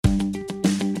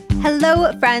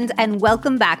Hello, friends, and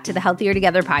welcome back to the Healthier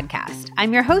Together podcast.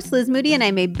 I'm your host, Liz Moody, and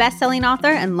I'm a best-selling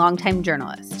author and longtime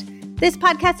journalist. This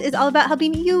podcast is all about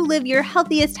helping you live your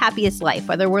healthiest, happiest life,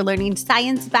 whether we're learning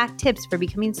science-backed tips for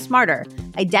becoming smarter,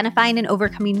 identifying and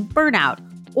overcoming burnout,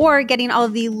 or getting all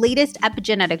of the latest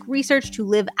epigenetic research to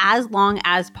live as long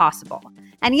as possible.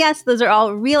 And yes, those are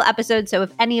all real episodes, so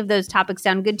if any of those topics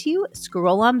sound good to you,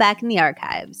 scroll on back in the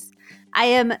archives. I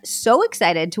am so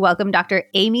excited to welcome Dr.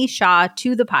 Amy Shah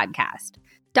to the podcast.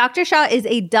 Dr. Shah is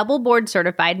a double board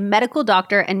certified medical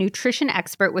doctor and nutrition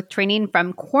expert with training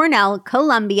from Cornell,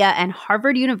 Columbia, and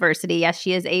Harvard University. Yes,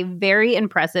 she is a very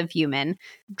impressive human.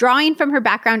 Drawing from her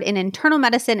background in internal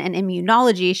medicine and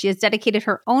immunology, she has dedicated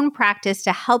her own practice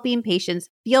to helping patients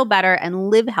feel better and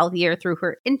live healthier through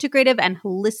her integrative and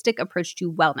holistic approach to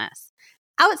wellness.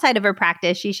 Outside of her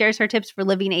practice, she shares her tips for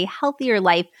living a healthier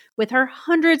life with her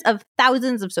hundreds of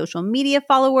thousands of social media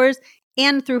followers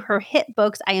and through her hit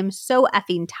books, I Am So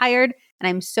Effing Tired and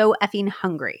I'm So Effing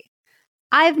Hungry.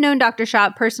 I've known Dr. Shah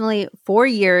personally for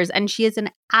years, and she is an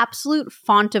absolute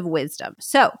font of wisdom.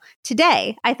 So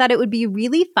today, I thought it would be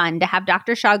really fun to have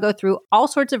Dr. Shah go through all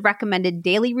sorts of recommended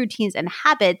daily routines and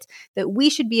habits that we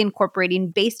should be incorporating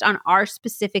based on our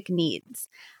specific needs.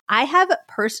 I have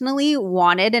personally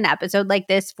wanted an episode like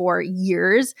this for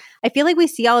years. I feel like we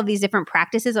see all of these different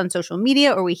practices on social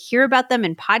media or we hear about them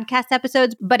in podcast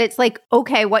episodes, but it's like,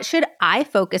 okay, what should I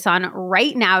focus on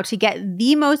right now to get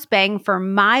the most bang for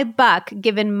my buck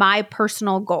given my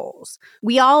personal goals?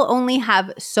 We all only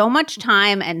have so much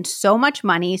time and so much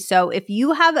money, so if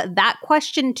you have that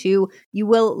question too, you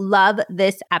will love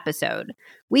this episode.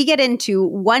 We get into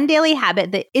one daily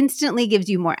habit that instantly gives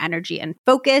you more energy and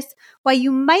focus, why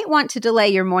you might want to delay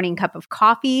your morning cup of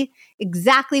coffee,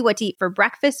 exactly what to eat for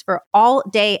breakfast for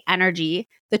all-day energy,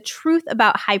 the truth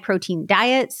about high-protein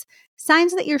diets,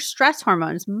 signs that your stress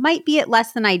hormones might be at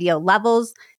less than ideal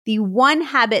levels, the one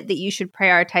habit that you should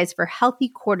prioritize for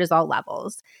healthy cortisol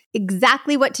levels,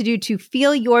 exactly what to do to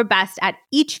feel your best at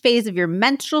each phase of your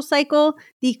menstrual cycle,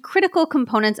 the critical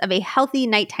components of a healthy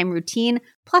nighttime routine,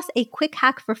 plus a quick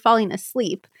hack for falling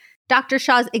asleep, Dr.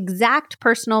 Shah's exact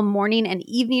personal morning and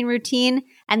evening routine,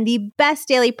 and the best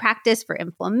daily practice for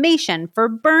inflammation, for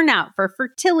burnout, for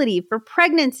fertility, for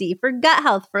pregnancy, for gut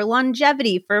health, for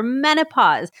longevity, for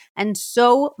menopause, and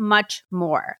so much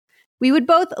more. We would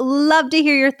both love to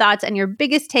hear your thoughts and your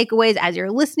biggest takeaways as you're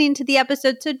listening to the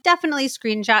episode, so definitely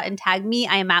screenshot and tag me.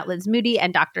 I am at Liz Moody,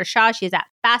 and Dr. Shah, she is at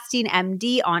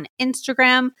FastingMD on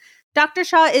Instagram. Dr.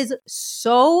 Shah is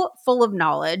so full of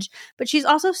knowledge, but she's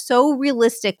also so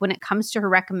realistic when it comes to her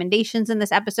recommendations in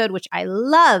this episode, which I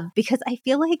love because I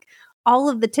feel like all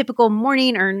of the typical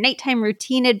morning or nighttime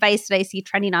routine advice that I see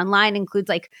trending online includes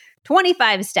like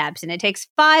 25 steps and it takes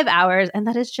 5 hours. And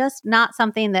that is just not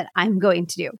something that I'm going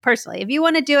to do personally. If you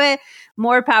want to do it,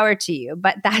 more power to you,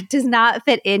 but that does not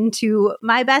fit into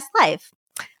my best life.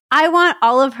 I want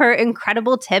all of her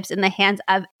incredible tips in the hands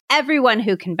of everyone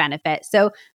who can benefit.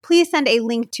 So please send a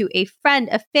link to a friend,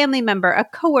 a family member, a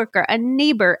coworker, a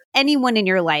neighbor, anyone in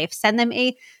your life. Send them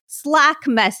a Slack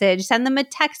message, send them a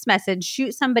text message,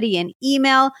 shoot somebody an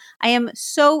email. I am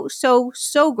so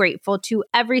grateful to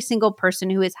every single person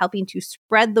who is helping to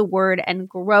spread the word and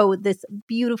grow this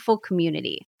beautiful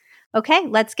community. Okay,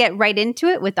 let's get right into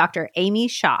it with Dr. Amy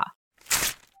Shah.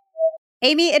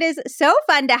 Amy, it is so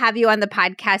fun to have you on the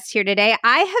podcast here today.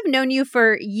 I have known you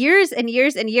for years and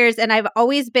years and years, and I've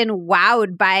always been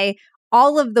wowed by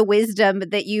all of the wisdom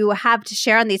that you have to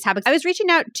share on these topics. I was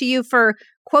reaching out to you for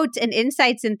quotes and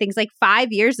insights and things like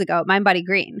 5 years ago at MindBody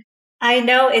Green. I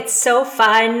know, it's so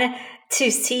fun to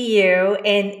see you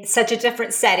in such a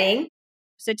different setting.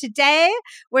 So today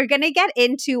we're going to get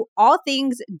into all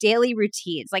things daily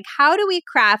routines. Like, how do we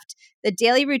craft the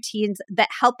daily routines that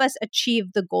help us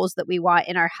achieve the goals that we want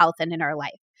in our health and in our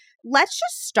life? Let's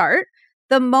just start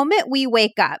the moment we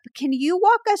wake up. Can you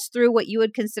walk us through what you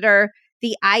would consider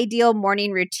the ideal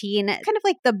morning routine, kind of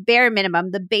like the bare minimum,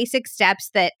 the basic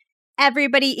steps that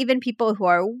everybody, even people who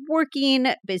are working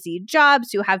busy jobs,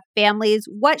 who have families,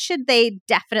 what should they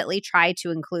definitely try to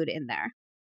include in there?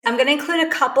 I'm going to include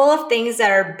a couple of things that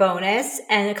are bonus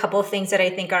and a couple of things that I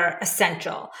think are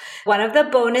essential. One of the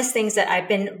bonus things that I've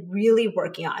been really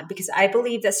working on, because I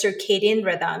believe that circadian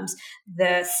rhythms,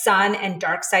 the sun and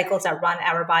dark cycles that run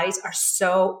our bodies are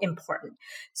so important.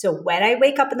 So when I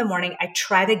wake up in the morning, I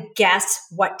try to guess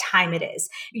what time it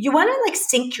is. You want to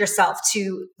sync yourself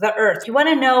to the earth. You want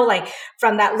to know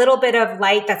from that little bit of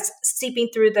light that's seeping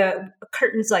through the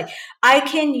curtains, I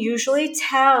can usually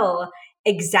tell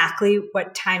exactly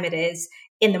what time it is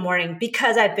in the morning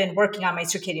because I've been working on my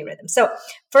circadian rhythm. So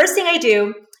first thing I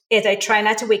do is I try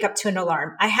not to wake up to an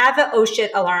alarm. I have an oh shit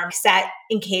alarm set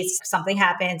in case something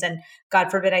happens and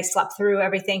God forbid I slept through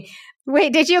everything.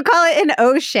 Wait, did you call it an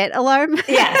oh shit alarm?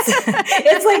 Yes.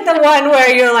 It's like the one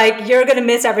where you're like, you're going to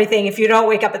miss everything if you don't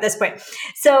wake up at this point.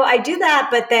 So I do that,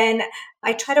 but then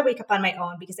I try to wake up on my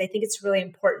own because I think it's really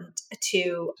important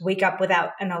to wake up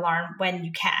without an alarm when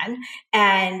you can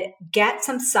and get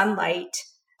some sunlight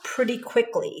pretty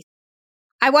quickly.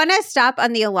 I want to stop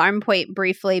on the alarm point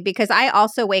briefly because I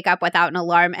also wake up without an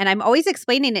alarm and I'm always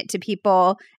explaining it to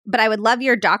people, but I would love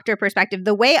your doctor perspective.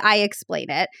 The way I explain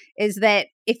it is that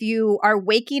if you are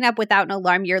waking up without an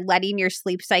alarm, you're letting your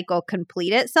sleep cycle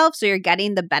complete itself. So you're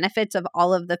getting the benefits of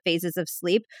all of the phases of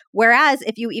sleep. Whereas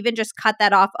if you even just cut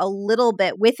that off a little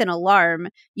bit with an alarm,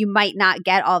 you might not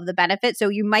get all of the benefits. So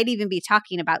you might even be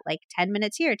talking about like 10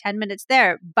 minutes here, 10 minutes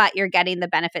there, but you're getting the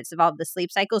benefits of all of the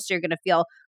sleep cycles. So you're going to feel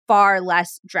far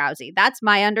less drowsy. That's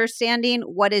my understanding.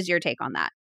 What is your take on that?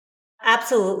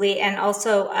 Absolutely. And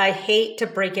also, I hate to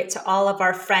break it to all of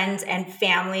our friends and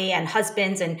family and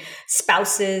husbands and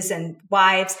spouses and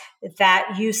wives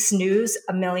that you snooze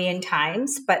a million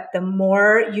times. But the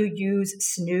more you use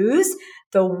snooze,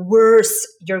 the worse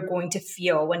you're going to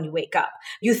feel when you wake up.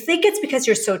 You think it's because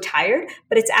you're so tired,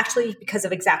 but it's actually because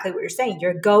of exactly what you're saying.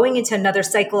 You're going into another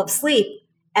cycle of sleep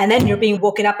and then you're being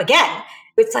woken up again.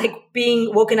 It's like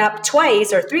being woken up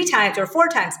twice or 3 times or 4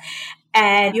 times.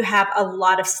 And you have a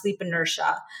lot of sleep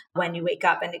inertia when you wake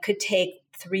up. And it could take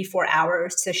 3-4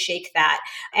 hours to shake that.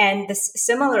 And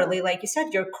similarly, like you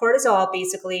said, your cortisol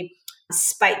basically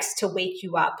spikes to wake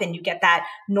you up and you get that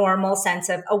normal sense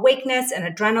of awakeness and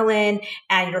adrenaline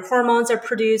and your hormones are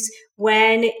produced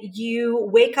when you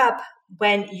wake up.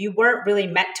 When you weren't really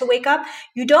meant to wake up,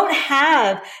 you don't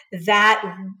have that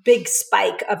big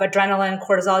spike of adrenaline,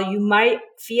 cortisol. You might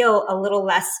feel a little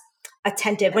less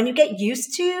attentive. When you get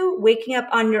used to waking up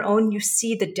on your own, you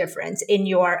see the difference in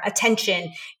your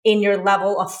attention, in your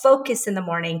level of focus in the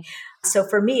morning. So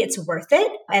for me, it's worth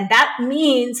it. And that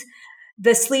means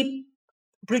the sleep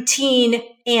routine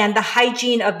and the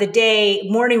hygiene of the day,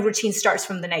 morning routine starts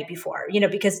from the night before,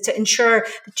 because to ensure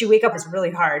that you wake up is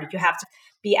really hard. You have to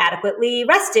be adequately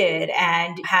rested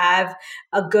and have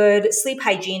a good sleep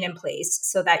hygiene in place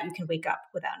so that you can wake up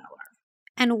without an alarm.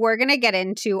 And we're going to get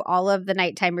into all of the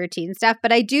nighttime routine stuff.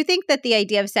 But I do think that the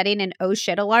idea of setting an oh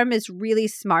shit alarm is really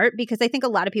smart because I think a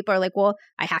lot of people are like, well,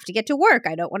 I have to get to work.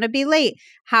 I don't want to be late.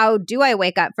 How do I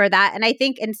wake up for that? And I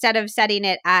think instead of setting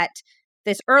it at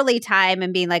this early time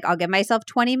and being like, I'll give myself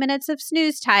 20 minutes of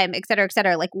snooze time, et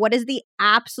cetera, like what is the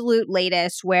absolute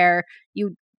latest where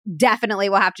you definitely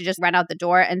will have to just run out the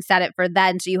door and set it for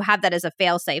then. So you have that as a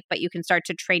fail safe, but you can start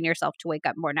to train yourself to wake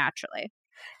up more naturally.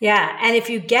 Yeah. And if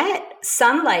you get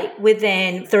sunlight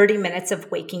within 30 minutes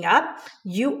of waking up,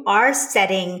 you are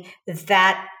setting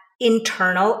that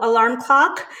internal alarm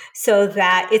clock so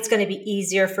that it's going to be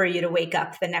easier for you to wake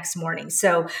up the next morning.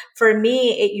 So for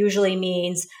me, it usually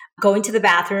means going to the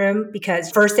bathroom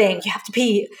because first thing you have to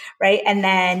pee, right? And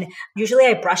then usually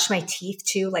I brush my teeth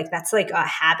too. Like that's like a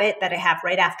habit that I have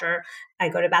right after I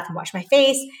go to the bathroom, wash my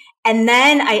face. And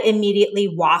then I immediately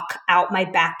walk out my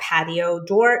back patio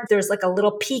door. There's like a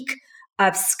little peak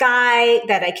of sky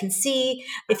that I can see.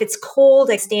 If it's cold,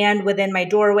 I stand within my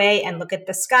doorway and look at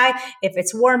the sky. If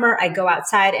it's warmer, I go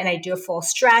outside and I do a full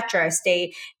stretch or I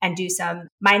stay and do some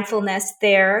mindfulness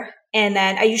there. And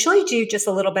then I usually do just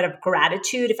a little bit of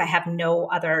gratitude if I have no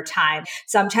other time.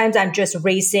 Sometimes I'm just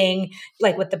racing,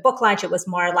 like with the book launch, it was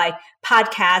more like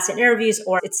podcasts and interviews,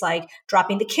 or it's like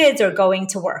dropping the kids or going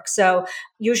to work. So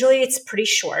usually it's pretty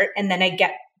short. And then I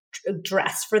get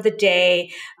dressed for the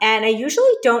day. And I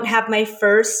usually don't have my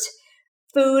first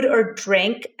food or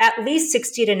drink at least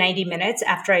 60 to 90 minutes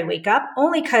after I wake up,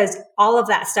 only because all of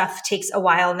that stuff takes a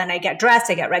while. And then I get dressed,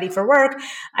 I get ready for work,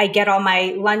 I get all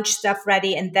my lunch stuff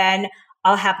ready, and then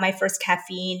I'll have my first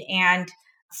caffeine and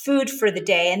food for the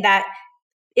day. And that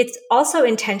it's also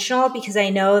intentional because I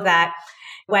know that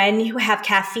when you have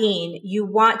caffeine, you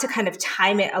want to kind of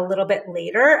time it a little bit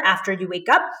later after you wake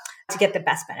up to get the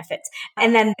best benefits.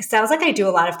 And then it sounds like I do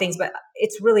a lot of things, but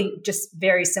it's really just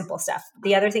very simple stuff.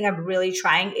 The other thing I'm really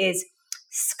trying is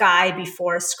sky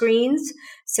before screens.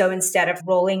 So instead of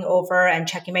rolling over and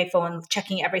checking my phone,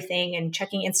 checking everything and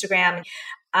checking Instagram,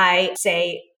 I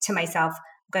say to myself,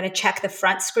 I'm going to check the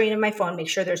front screen of my phone, make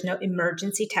sure there's no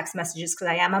emergency text messages because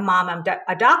I am a mom, I'm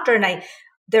a doctor, and I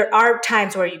there are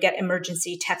times where you get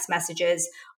emergency text messages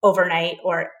overnight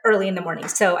or early in the morning.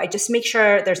 So I just make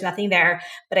sure there's nothing there,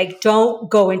 but I don't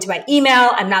go into my email.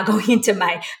 I'm not going into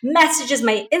my messages,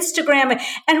 my Instagram.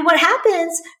 And what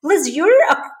happens, Liz, you're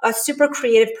a super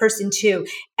creative person too.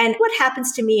 And what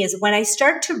happens to me is when I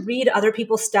start to read other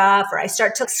people's stuff or I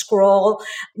start to scroll,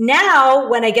 now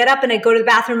when I get up and I go to the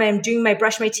bathroom and I'm doing my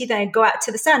brush my teeth and I go out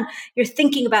to the sun, you're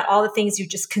thinking about all the things you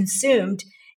just consumed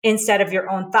instead of your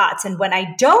own thoughts. And when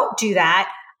I don't do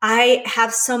that, I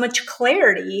have so much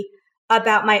clarity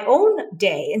about my own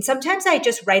day. And sometimes I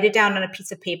just write it down on a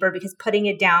piece of paper because putting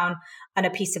it down on a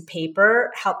piece of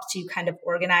paper helps you kind of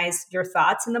organize your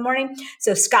thoughts in the morning.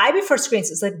 So Sky Before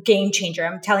Screens is a game changer.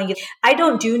 I'm telling you, I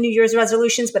don't do New Year's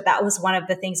resolutions, but that was one of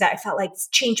the things that I felt like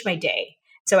changed my day.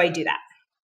 So I do that.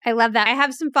 I love that. I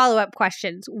have some follow-up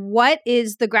questions. What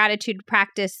is the gratitude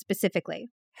practice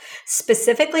specifically?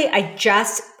 Specifically, I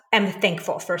just am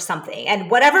thankful for something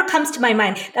and whatever comes to my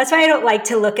mind. That's why I don't like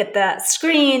to look at the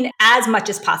screen as much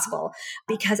as possible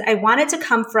because I want it to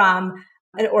come from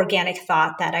an organic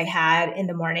thought that I had in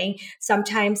the morning.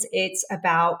 Sometimes it's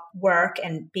about work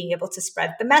and being able to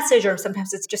spread the message, or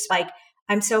sometimes it's just like,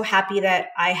 I'm so happy that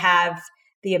I have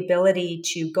the ability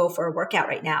to go for a workout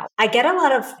right now. I get a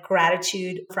lot of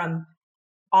gratitude from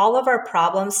all of our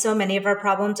problems. So many of our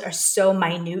problems are so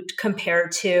minute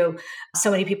compared to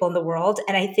so many people in the world.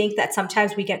 And I think that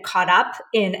sometimes we get caught up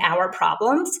in our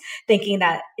problems, thinking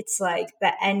that it's like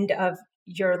the end of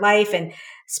your life. And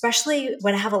especially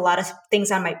when I have a lot of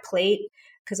things on my plate,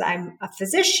 because I'm a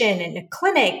physician in a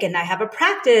clinic and I have a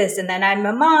practice and then I'm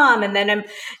a mom and then I'm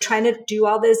trying to do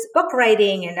all this book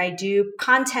writing and I do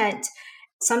content.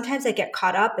 Sometimes I get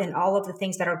caught up in all of the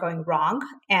things that are going wrong.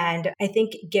 And I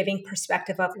think giving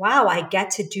perspective of, wow, I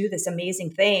get to do this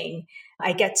amazing thing.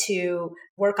 I get to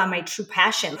work on my true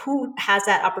passion. Who has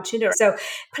that opportunity? So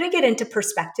putting it into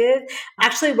perspective,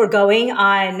 actually, we're going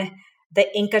on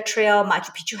the Inca Trail Machu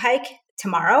Picchu hike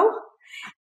tomorrow.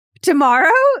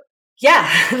 Tomorrow?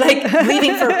 Yeah, like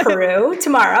leaving for Peru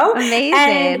tomorrow. Amazing.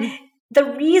 And the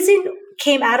reason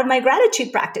came out of my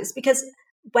gratitude practice because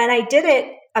when I did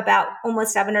it about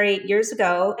almost 7 or 8 years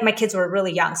ago, my kids were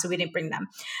really young, so we didn't bring them.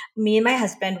 Me and my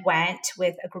husband went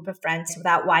with a group of friends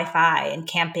without Wi-Fi and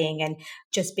camping and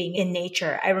just being in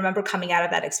nature. I remember coming out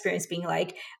of that experience being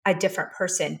like a different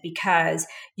person because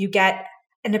you get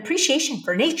an appreciation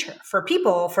for nature, for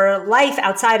people, for life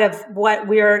outside of what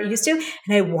we're used to.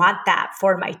 And I want that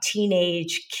for my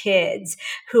teenage kids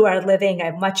who are living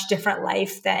a much different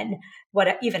life than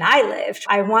what even I lived.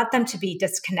 I want them to be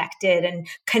disconnected and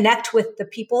connect with the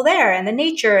people there and the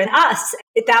nature and us.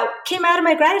 That came out of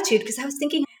my gratitude because I was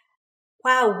thinking,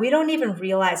 wow, we don't even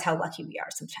realize how lucky we are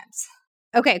sometimes.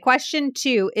 Okay, question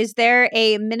 2. Is there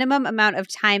a minimum amount of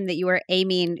time that you are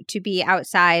aiming to be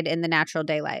outside in the natural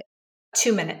daylight?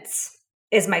 2 minutes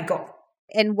is my goal.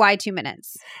 And why 2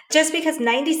 minutes? Just because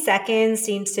 90 seconds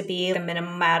seems to be the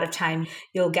minimum amount of time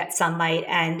you'll get sunlight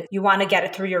and you want to get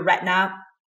it through your retina.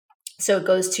 So it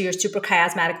goes to your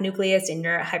suprachiasmatic nucleus in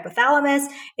your hypothalamus.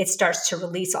 It starts to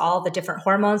release all the different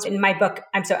hormones. In my book,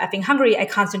 I'm So Effing Hungry, I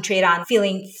concentrate on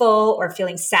feeling full or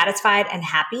feeling satisfied and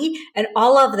happy. And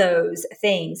all of those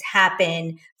things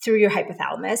happen through your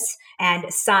hypothalamus,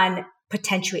 and sun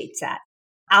potentiates that.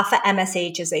 Alpha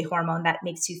MSH is a hormone that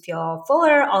makes you feel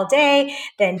fuller all day.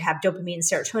 Then you have dopamine and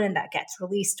serotonin that gets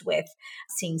released with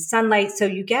seeing sunlight. So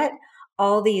you get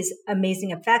all these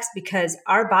amazing effects because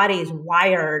our body is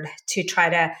wired to try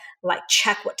to like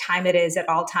check what time it is at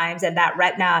all times. And that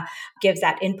retina gives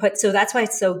that input. So that's why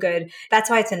it's so good. That's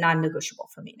why it's a non-negotiable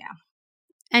for me now.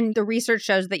 And the research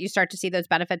shows that you start to see those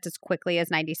benefits as quickly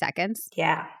as 90 seconds.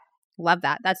 Yeah. Love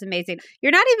that. That's amazing.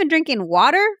 You're not even drinking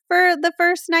water for the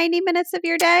first 90 minutes of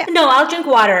your day? No, I'll drink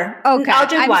water. Okay. I'll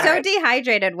drink water. I'm so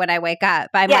dehydrated when I wake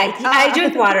up. I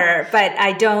drink water, but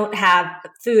I don't have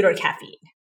food or caffeine.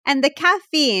 And the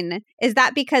caffeine, is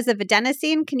that because of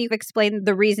adenosine? Can you explain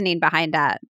the reasoning behind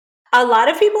that? A lot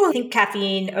of people think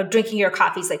caffeine or drinking your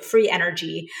coffee is like free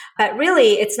energy, but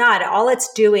really it's not. All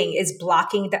it's doing is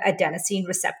blocking the adenosine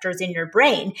receptors in your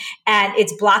brain, and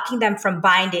it's blocking them from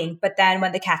binding. But then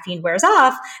when the caffeine wears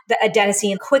off, the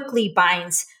adenosine quickly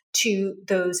binds to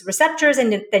those receptors,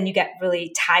 and then you get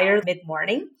really tired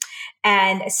mid-morning.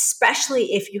 And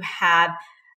especially if you have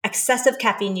excessive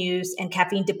caffeine use and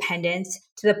caffeine dependence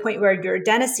to the point where your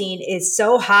adenosine is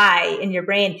so high in your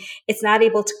brain, it's not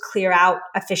able to clear out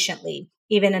efficiently,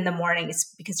 even in the morning.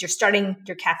 It's because you're starting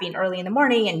your caffeine early in the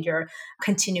morning and you're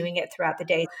continuing it throughout the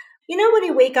day. You know, when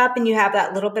you wake up and you have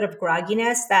that little bit of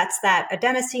grogginess, that's that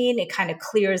adenosine. It kind of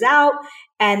clears out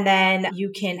and then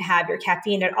you can have your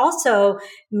caffeine. It also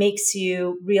makes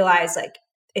you realize like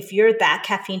if you're that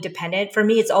caffeine dependent, for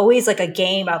me, it's always like a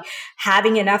game of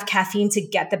having enough caffeine to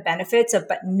get the benefits of,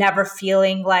 but never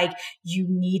feeling like you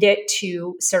need it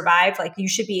to survive. Like you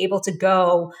should be able to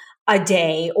go a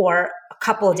day or a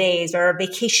couple of days or a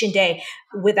vacation day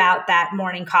without that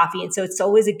morning coffee. And so it's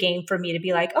always a game for me to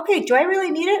be like, okay, do I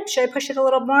really need it? Should I push it a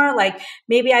little more? Like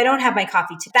maybe I don't have my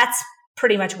coffee today. That's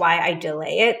pretty much why I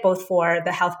delay it, both for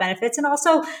the health benefits and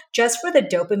also just for the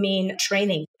dopamine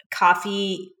training.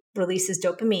 Coffee releases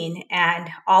dopamine, and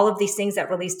all of these things that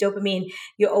release dopamine,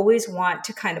 you always want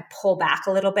to kind of pull back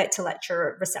a little bit to let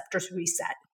your receptors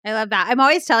reset. I love that. I'm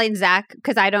always telling Zach,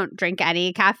 because I don't drink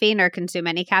any caffeine or consume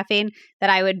any caffeine, that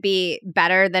I would be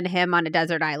better than him on a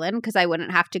desert island because I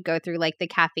wouldn't have to go through like the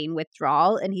caffeine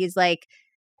withdrawal. And he's like,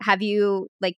 have you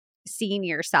like seen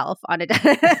yourself on a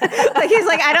like he's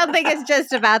like, I don't think it's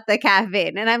just about the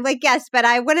caffeine. And I'm like, yes, but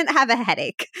I wouldn't have a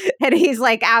headache. And he's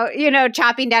like out,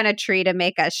 chopping down a tree to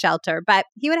make us shelter, but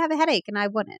he would have a headache and I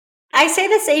wouldn't. I say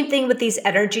the same thing with these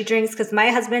energy drinks because my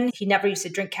husband, he never used to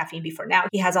drink caffeine before. Now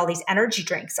he has all these energy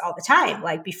drinks all the time,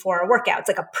 like before a workout. It's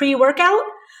like a pre-workout.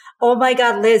 Oh my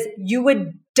God, Liz, you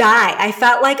would die. I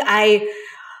felt like I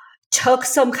took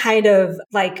some kind of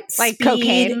like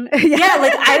cocaine. Yeah,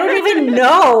 like I don't even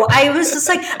know. I was just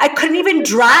like, I couldn't even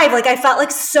drive. Like I felt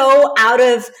like so out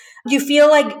of, you feel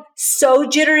like so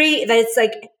jittery that it's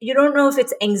like, you don't know if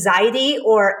it's anxiety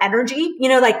or energy,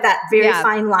 like that very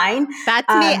fine line.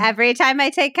 That's me every time I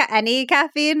take any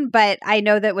caffeine, but I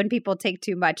know that when people take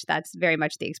too much, that's very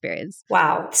much the experience.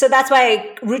 Wow. So that's why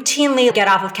I routinely get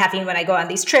off of caffeine when I go on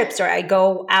these trips or I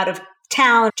go out of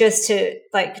town just to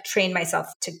like train myself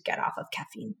to get off of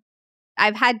caffeine.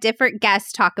 I've had different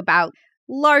guests talk about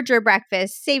larger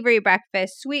breakfast, savory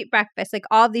breakfast, sweet breakfast, like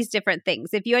all these different things.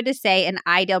 If you had to say an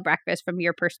ideal breakfast from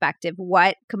your perspective,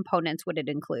 what components would it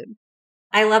include?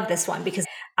 I love this one because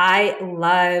I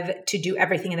love to do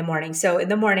everything in the morning. So in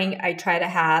the morning, I try to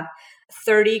have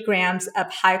 30 grams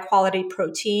of high quality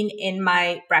protein in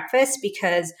my breakfast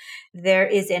because there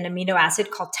is an amino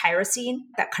acid called tyrosine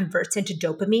that converts into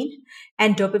dopamine.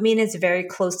 And dopamine is very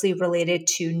closely related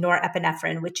to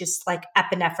norepinephrine, which is like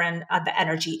epinephrine of the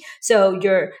energy. So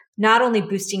you're not only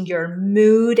boosting your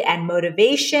mood and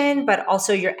motivation, but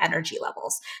also your energy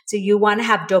levels. So you want to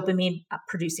have dopamine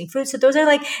producing foods. So those are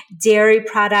like dairy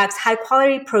products, high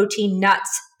quality protein,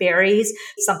 nuts, berries,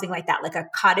 something like that. Like a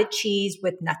cottage cheese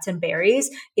with nuts and berries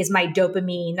is my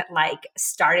dopamine like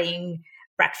starting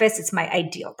breakfast. It's my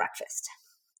ideal breakfast.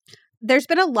 There's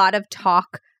been a lot of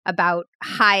talk about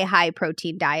high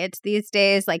protein diets these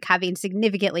days, like having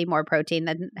significantly more protein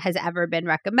than has ever been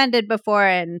recommended before.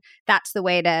 And that's the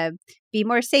way to be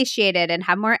more satiated and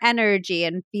have more energy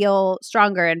and feel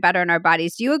stronger and better in our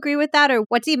bodies. Do you agree with that? Or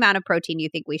what's the amount of protein you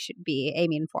think we should be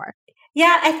aiming for?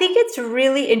 Yeah, I think it's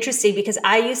really interesting because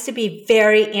I used to be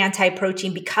very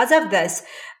anti-protein because of this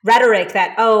rhetoric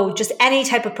that, oh, just any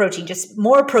type of protein, just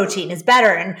more protein is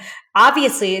better. And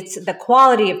obviously it's the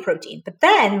quality of protein. But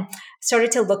then I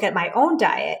started to look at my own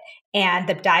diet and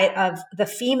the diet of the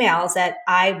females that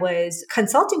I was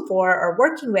consulting for or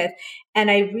working with. And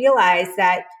I realized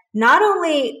that not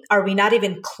only are we not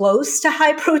even close to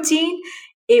high protein,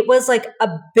 it was like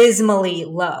abysmally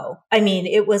low. I mean,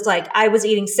 it was like I was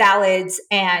eating salads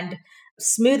and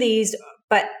smoothies,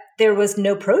 but there was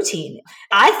no protein.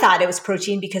 I thought it was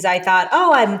protein because I thought,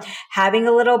 oh, I'm having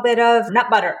a little bit of nut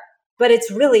butter, but it's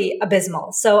really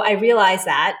abysmal. So I realized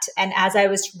that. And as I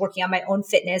was working on my own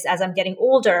fitness, as I'm getting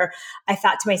older, I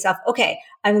thought to myself, okay,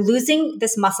 I'm losing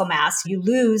this muscle mass. You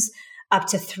lose up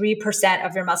to 3%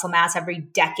 of your muscle mass every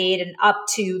decade and up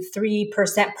to 3%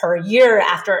 per year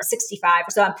after 65.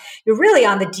 So you're really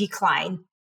on the decline.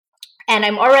 And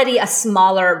I'm already a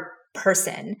smaller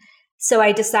person. So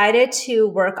I decided to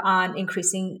work on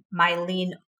increasing my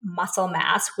lean muscle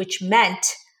mass, which meant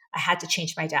I had to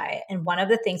change my diet. And one of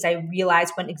the things I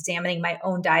realized when examining my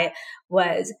own diet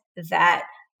was that,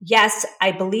 yes,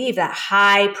 I believe that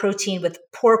high protein with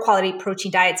poor quality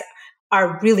protein diets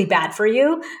are really bad for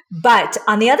you. But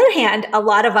on the other hand, a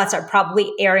lot of us are probably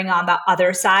erring on the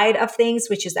other side of things,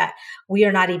 which is that we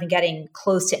are not even getting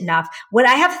close to enough. When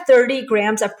I have 30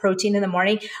 grams of protein in the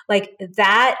morning, like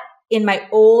that in my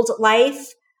old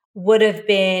life would have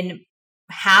been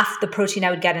half the protein I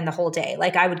would get in the whole day.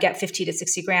 Like I would get 50 to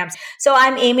 60 grams. So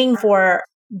I'm aiming for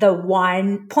the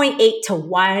 1.8 to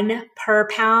 1 per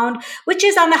pound, which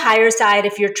is on the higher side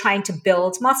if you're trying to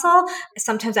build muscle.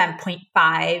 Sometimes I'm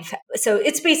 0.5. So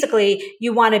it's basically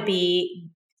you want to be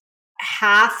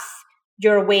half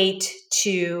your weight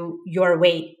to your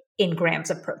weight in grams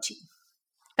of protein.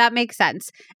 That makes sense.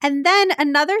 And then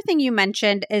another thing you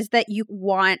mentioned is that you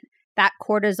want that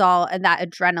cortisol and that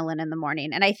adrenaline in the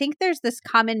morning. And I think there's this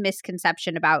common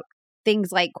misconception about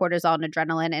things like cortisol and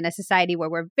adrenaline in a society where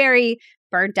we're very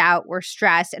burnt out, we're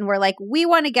stressed, and we're like, we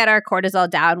want to get our cortisol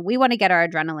down, we want to get our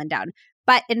adrenaline down.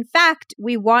 But in fact,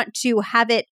 we want to have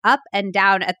it up and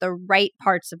down at the right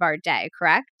parts of our day,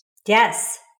 correct?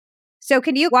 Yes. So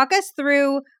can you walk us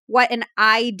through what an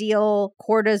ideal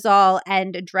cortisol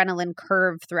and adrenaline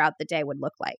curve throughout the day would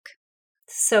look like?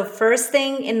 So first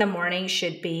thing in the morning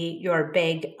should be your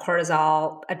big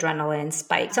cortisol adrenaline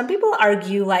spike. Some people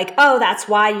argue like, oh, that's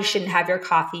why you shouldn't have your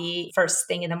coffee first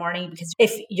thing in the morning, because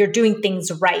if you're doing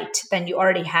things right, then you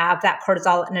already have that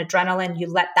cortisol and adrenaline.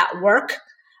 You let that work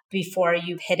before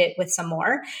you hit it with some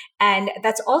more. And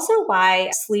that's also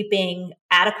why sleeping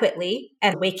adequately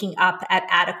and waking up at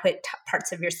adequate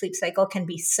parts of your sleep cycle can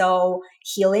be so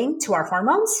healing to our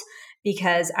hormones,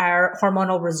 because our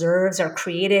hormonal reserves are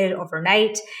created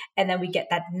overnight. And then we get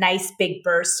that nice big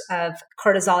burst of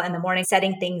cortisol in the morning,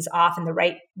 setting things off in the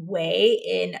right way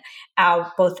in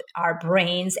both our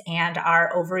brains and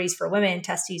our ovaries for women,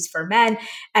 testes for men.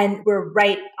 And we're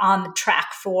right on the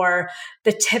track for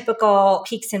the typical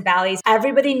peaks and valleys.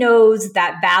 Everybody knows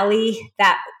that valley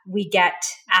that we get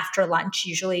after lunch.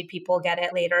 Usually people get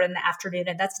it later in the afternoon,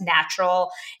 and that's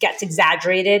natural. It gets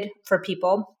exaggerated for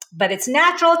people. But it's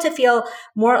natural to feel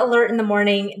more alert in the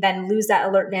morning, then lose that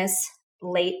alertness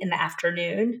late in the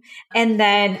afternoon. And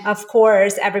then, of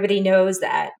course, everybody knows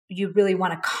that you really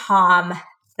want to calm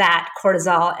that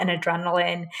cortisol and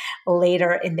adrenaline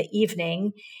later in the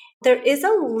evening. There is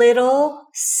a little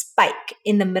spike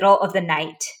in the middle of the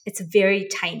night. It's very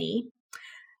tiny.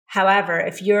 However,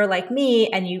 if you're like me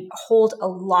and you hold a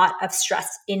lot of stress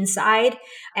inside,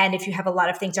 and if you have a lot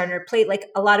of things on your plate, like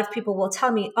a lot of people will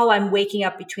tell me, oh, I'm waking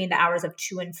up between the hours of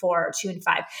 2 and 4 or 2 and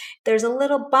 5. There's a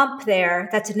little bump there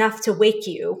that's enough to wake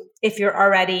you if you're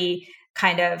already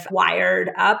kind of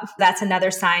wired up. That's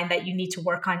another sign that you need to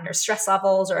work on your stress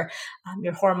levels or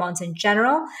your hormones in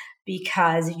general,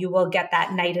 because you will get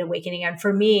that night awakening. And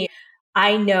for me,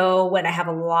 I know when I have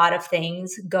a lot of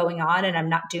things going on and I'm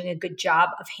not doing a good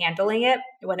job of handling it,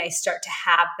 when I start to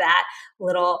have that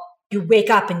little, you wake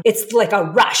up and it's like a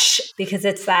rush because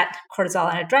it's that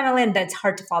cortisol and adrenaline, then it's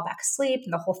hard to fall back asleep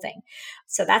and the whole thing.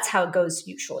 So that's how it goes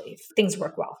usually if things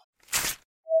work well.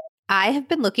 I have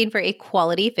been looking for a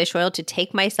quality fish oil to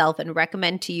take myself and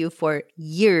recommend to you for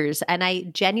years, and I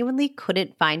genuinely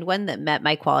couldn't find one that met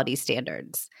my quality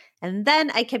standards. And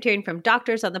then I kept hearing from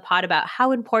doctors on the pod about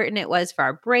how important it was for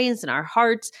our brains and our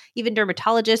hearts, even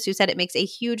dermatologists who said it makes a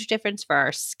huge difference for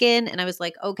our skin. And I was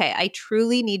like, okay, I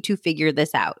truly need to figure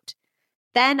this out.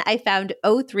 Then I found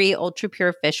O3 Ultra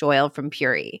Pure Fish Oil from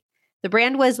Puri. The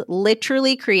brand was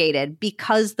literally created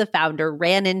because the founder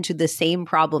ran into the same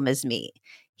problem as me.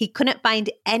 He couldn't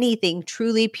find anything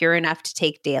truly pure enough to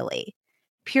take daily.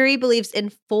 Puri believes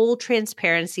in full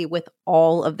transparency with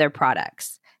all of their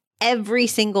products. Every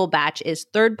single batch is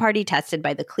third-party tested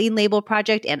by the Clean Label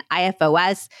Project and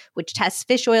IFOS, which tests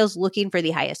fish oils looking for the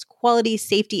highest quality,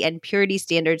 safety, and purity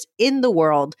standards in the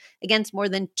world against more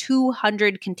than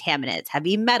 200 contaminants,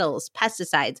 heavy metals,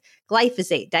 pesticides,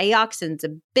 glyphosate, dioxins,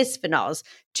 and bisphenols,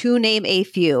 to name a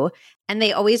few. And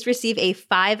they always receive a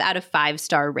 5 out of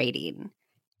 5-star rating.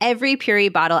 Every Puri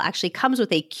bottle actually comes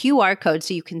with a QR code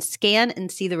so you can scan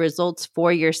and see the results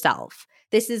for yourself.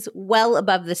 This is well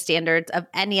above the standards of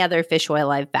any other fish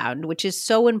oil I've found, which is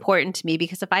so important to me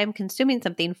because if I am consuming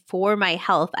something for my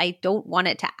health, I don't want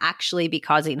it to actually be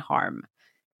causing harm.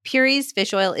 Puri's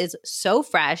fish oil is so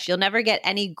fresh, you'll never get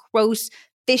any gross,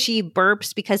 fishy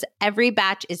burps because every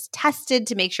batch is tested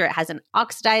to make sure it hasn't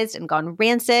oxidized and gone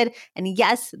rancid. And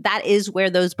yes, that is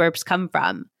where those burps come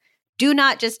from. Do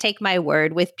not just take my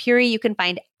word. With Puri, you can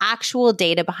find actual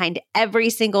data behind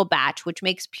every single batch, which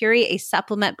makes Puri a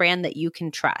supplement brand that you can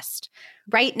trust.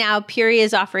 Right now, Puri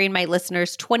is offering my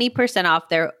listeners 20% off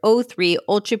their O3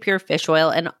 Ultra Pure Fish Oil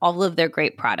and all of their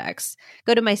great products.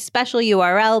 Go to my special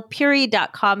URL,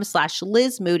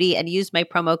 puri.com/Liz Moody, and use my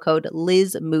promo code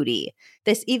Liz Moody.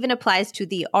 This even applies to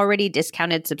the already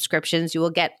discounted subscriptions. You will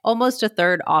get almost a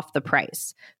third off the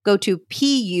price. Go to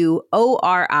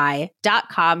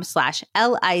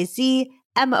PUORI.com/LIZMOODY.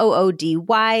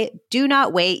 Do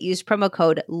not wait. Use promo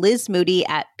code Liz Moody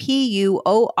at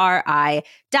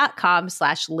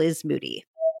PUORI.com/Liz Moody.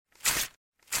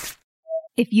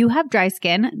 If you have dry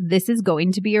skin, this is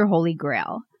going to be your holy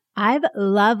grail. I've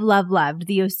loved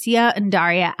the Osea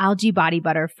Undaria algae body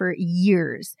butter for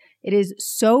years. It is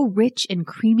so rich and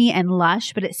creamy and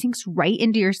lush, but it sinks right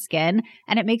into your skin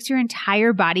and it makes your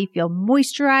entire body feel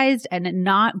moisturized and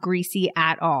not greasy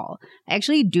at all. I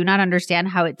actually do not understand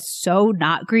how it's so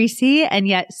not greasy and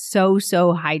yet so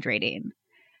hydrating.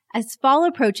 As fall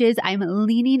approaches, I'm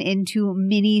leaning into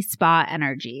mini spa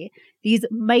energy, these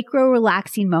micro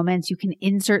relaxing moments you can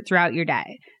insert throughout your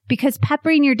day. Because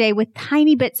peppering your day with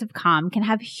tiny bits of calm can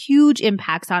have huge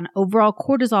impacts on overall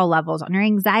cortisol levels, on your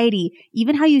anxiety,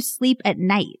 even how you sleep at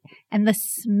night. And the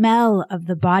smell of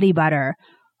the body butter,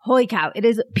 holy cow, it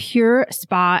is pure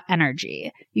spa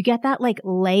energy. You get that like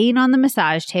laying on the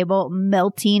massage table,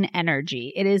 melting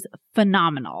energy. It is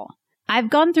phenomenal. I've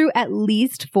gone through at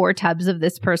least 4 tubs of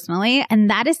this personally, and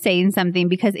that is saying something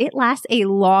because it lasts a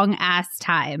long ass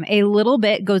time. A little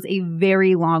bit goes a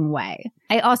very long way.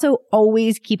 I also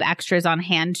always keep extras on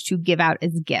hand to give out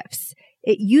as gifts.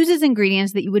 It uses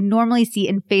ingredients that you would normally see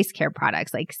in face care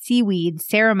products like seaweed,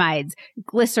 ceramides,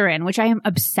 glycerin, which I am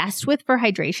obsessed with for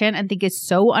hydration and think is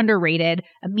so underrated,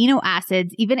 amino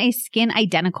acids, even a skin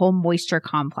identical moisture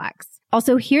complex.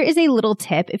 Also, here is a little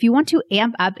tip. If you want to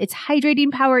amp up its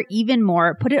hydrating power even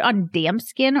more, put it on damp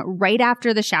skin right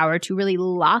after the shower to really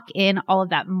lock in all of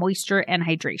that moisture and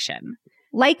hydration.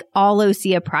 Like all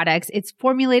Osea products, it's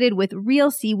formulated with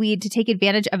real seaweed to take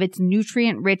advantage of its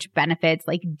nutrient-rich benefits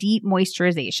like deep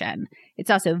moisturization. It's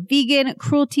also vegan,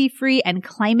 cruelty-free, and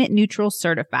climate-neutral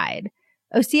certified.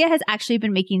 Osea has actually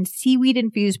been making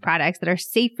seaweed-infused products that are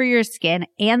safe for your skin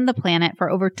and the planet for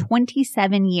over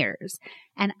 27 years.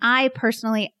 And I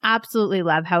personally absolutely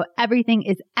love how everything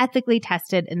is ethically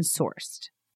tested and sourced.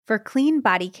 For clean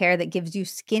body care that gives you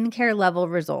skincare level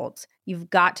results, you've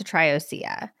got to try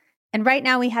Osea. And right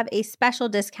now we have a special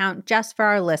discount just for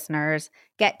our listeners.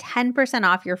 Get 10%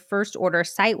 off your first order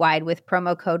site-wide with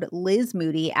promo code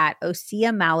LizMoody at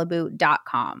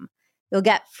OseaMalibu.com. You'll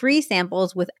get free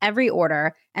samples with every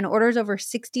order, and orders over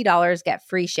 $60 get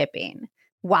free shipping.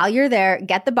 While you're there,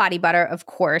 get the body butter, of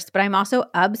course, but I'm also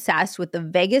obsessed with the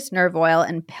Vagus nerve oil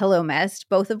and pillow mist,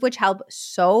 both of which help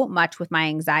so much with my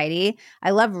anxiety.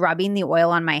 I love rubbing the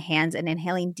oil on my hands and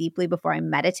inhaling deeply before I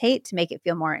meditate to make it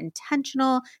feel more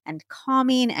intentional and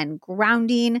calming and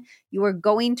grounding. You are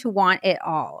going to want it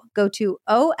all. Go to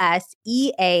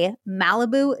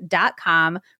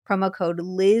OSEAMalibu.com, promo code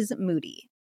LizMoody.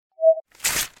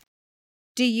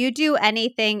 Do you do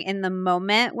anything in the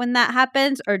moment when that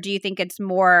happens, or do you think it's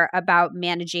more about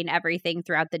managing everything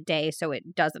throughout the day so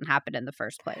it doesn't happen in the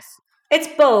first place? It's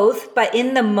both, but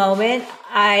in the moment,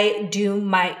 I do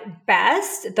my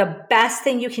best. The best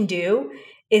thing you can do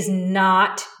is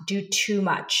not do too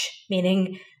much,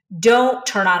 meaning don't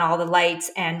turn on all the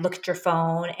lights and look at your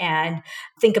phone and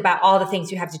think about all the things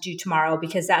you have to do tomorrow,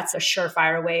 because that's a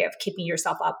surefire way of keeping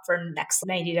yourself up for the next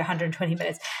 90 to 120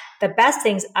 minutes. The best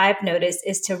things I've noticed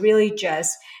is to really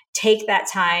just take that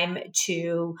time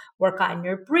to work on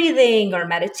your breathing or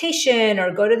meditation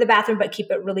or go to the bathroom, but keep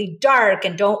it really dark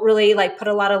and don't really like put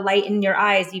a lot of light in your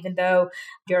eyes, even though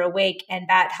you're awake. And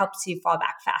that helps you fall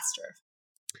back faster.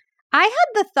 I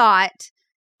had the thought,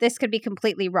 this could be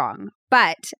completely wrong,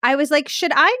 but I was like,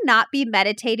 should I not be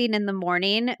meditating in the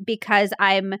morning because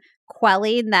I'm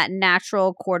quelling that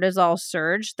natural cortisol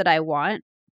surge that I want?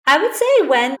 I would say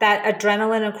when that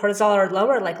adrenaline and cortisol are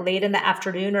lower, like late in the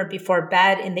afternoon or before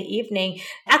bed in the evening.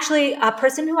 Actually, a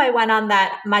person who I went on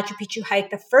that Machu Picchu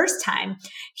hike the first time,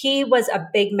 he was a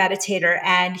big meditator,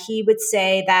 and he would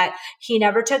say that he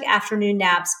never took afternoon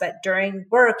naps, but during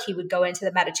work, he would go into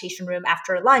the meditation room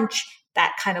after lunch,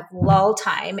 that kind of lull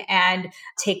time, and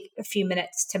take a few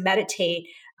minutes to meditate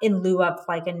in lieu of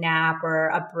like a nap or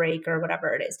a break or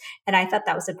whatever it is. And I thought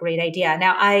that was a great idea.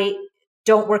 Now, I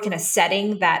don't work in a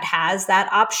setting that has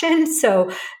that option,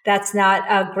 so that's not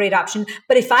a great option.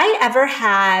 But if I ever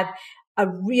have a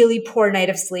really poor night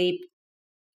of sleep,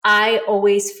 I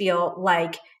always feel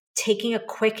like taking a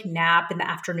quick nap in the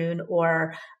afternoon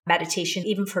or meditation,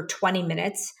 even for 20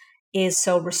 minutes, is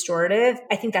so restorative.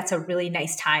 I think that's a really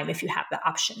nice time if you have the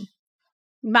option.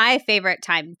 My favorite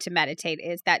time to meditate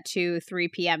is that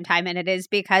 2-3 p.m. time, and it is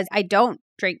because I don't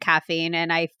drink caffeine,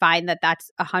 and I find that that's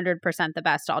 100% the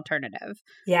best alternative.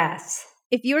 Yes.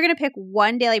 If you were going to pick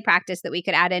one daily practice that we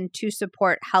could add in to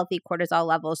support healthy cortisol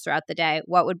levels throughout the day,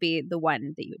 what would be the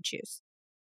one that you would choose?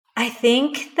 I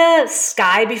think the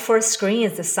sky before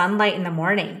screens, the sunlight in the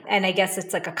morning. And I guess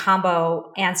it's like a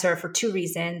combo answer for 2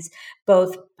 reasons,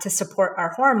 both to support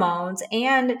our hormones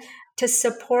and to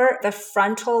support the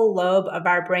frontal lobe of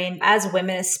our brain. As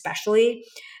women especially,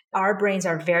 our brains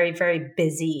are very, very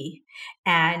busy.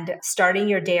 And starting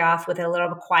your day off with a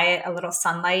little quiet, a little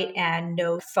sunlight, and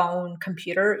no phone,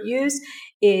 computer use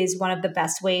is one of the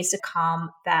best ways to calm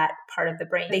that part of the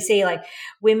brain. They say like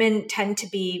women tend to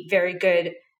be very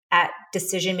good at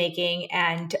decision making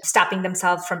and stopping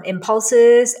themselves from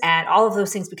impulses and all of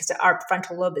those things because our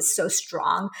frontal lobe is so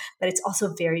strong, but it's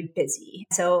also very busy.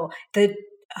 So the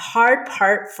hard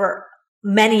part for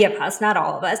many of us, not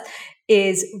all of us,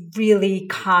 is really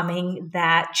calming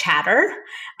that chatter.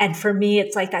 And for me,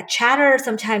 it's like that chatter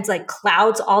sometimes like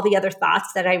clouds all the other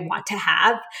thoughts that I want to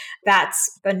have.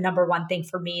 That's the number one thing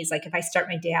for me, is like if I start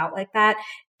my day out like that,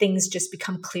 things just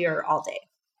become clearer all day.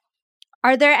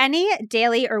 Are there any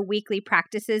daily or weekly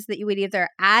practices that you would either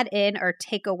add in or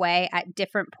take away at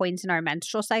different points in our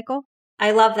menstrual cycle?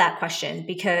 I love that question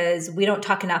because we don't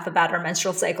talk enough about our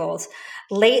menstrual cycles.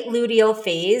 Late luteal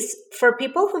phase, for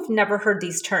people who've never heard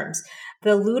these terms,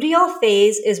 the luteal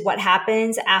phase is what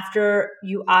happens after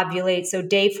you ovulate. So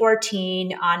day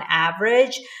 14 on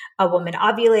average, a woman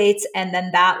ovulates, and then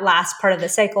that last part of the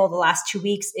cycle, the last 2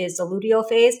 weeks, is the luteal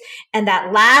phase. And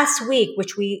that last week,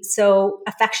 which we so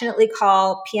affectionately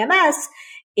call PMS,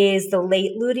 is the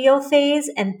late luteal phase.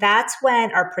 And that's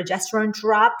when our progesterone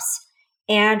drops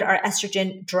and our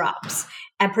estrogen drops.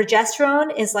 And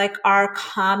progesterone is like our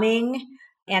calming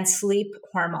and sleep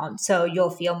hormone. So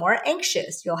you'll feel more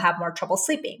anxious. You'll have more trouble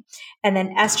sleeping. And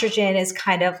then estrogen is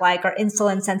kind of like our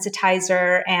insulin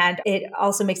sensitizer. And it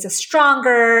also makes us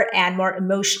stronger and more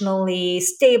emotionally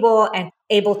stable and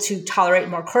able to tolerate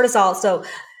more cortisol. So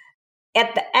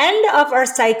at the end of our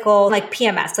cycle, like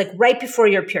PMS, like right before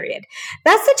your period,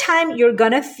 that's the time you're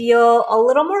going to feel a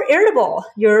little more irritable.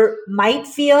 You might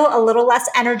feel a little less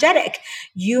energetic.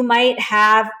 You might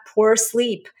have poor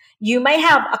sleep. You might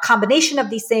have a combination of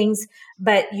these things,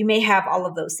 but you may have all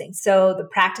of those things. So the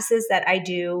practices that I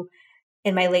do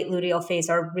in my late luteal phase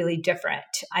are really different.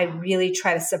 I really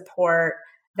try to support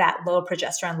that low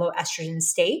progesterone, low estrogen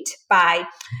state by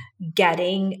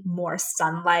getting more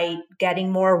sunlight, getting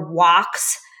more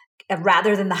walks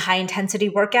rather than the high intensity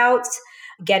workouts,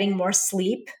 getting more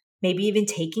sleep, maybe even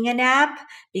taking a nap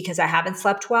because I haven't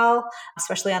slept well,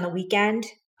 especially on the weekend,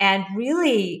 and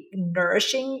really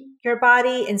nourishing your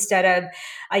body instead of,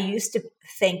 I used to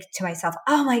think to myself,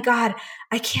 oh my God,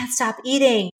 I can't stop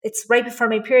eating. It's right before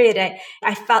my period.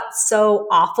 I felt so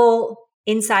awful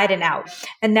inside and out.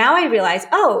 And now I realize,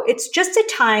 oh, it's just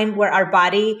a time where our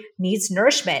body needs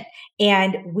nourishment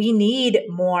and we need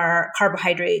more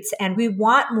carbohydrates and we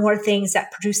want more things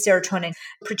that produce serotonin.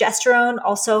 Progesterone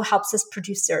also helps us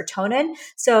produce serotonin.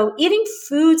 So eating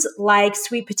foods like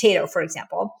sweet potato, for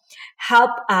example,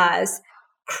 help us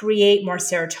create more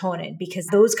serotonin because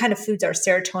those kind of foods are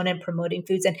serotonin promoting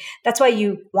foods. And that's why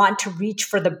you want to reach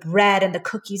for the bread and the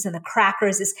cookies and the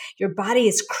crackers, is your body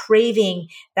is craving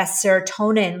that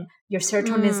serotonin. Your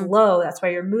serotonin is low. That's why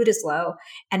your mood is low.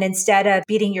 And instead of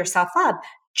beating yourself up,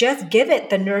 just give it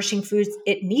the nourishing foods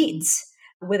it needs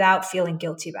without feeling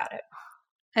guilty about it.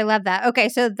 I love that. Okay.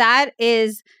 So that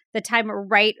is the time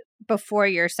right before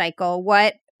your cycle.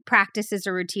 What practices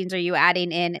or routines are you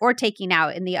adding in or taking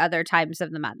out in the other times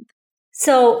of the month?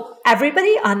 So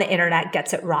everybody on the internet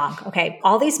gets it wrong. Okay.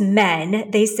 All these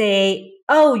men, they say,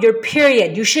 oh, your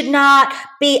period. You should not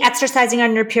be exercising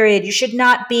on your period. You should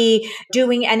not be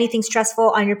doing anything stressful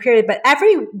on your period. But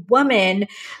every woman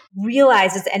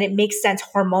realizes, and it makes sense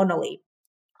hormonally,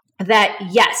 that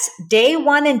yes, day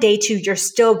 1 and day 2, you're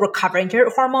still recovering.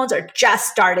 Your hormones are just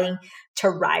starting to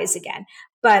rise again.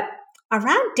 But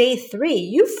around day 3,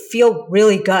 you feel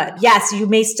really good. Yes, you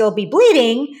may still be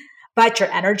bleeding, but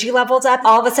your energy level's up.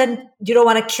 All of a sudden, you don't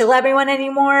want to kill everyone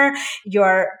anymore.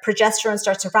 Your progesterone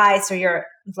starts to rise, so you're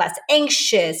less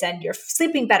anxious and you're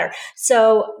sleeping better.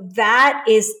 So that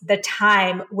is the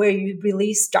time where you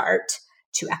really start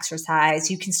to exercise.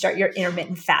 You can start your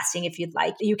intermittent fasting if you'd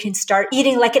like. You can start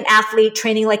eating like an athlete,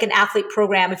 training like an athlete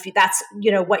program if that's,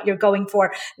 what you're going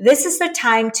for. This is the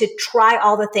time to try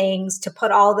all the things, to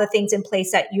put all the things in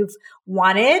place that you've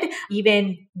wanted,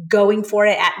 even going for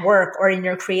it at work or in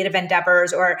your creative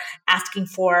endeavors or asking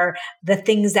for the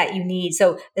things that you need.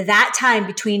 So that time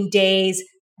between days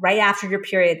right after your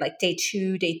period, like day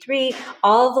 2, day 3,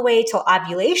 all the way till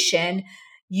ovulation,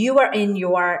 you are in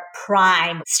your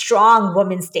prime, strong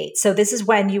woman state. So this is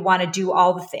when you want to do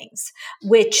all the things,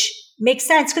 which makes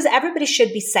sense because everybody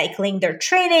should be cycling their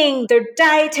training, their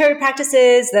dietary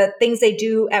practices, the things they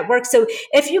do at work. So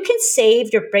if you can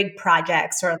save your big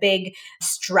projects or big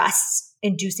stress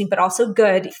inducing, but also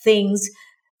good things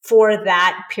for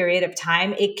that period of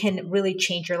time, it can really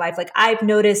change your life. Like I've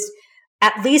noticed,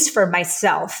 at least for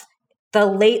myself, the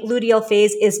late luteal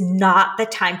phase is not the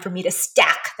time for me to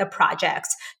stack the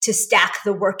projects, to stack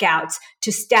the workouts,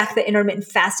 to stack the intermittent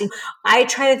fasting. I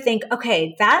try to think,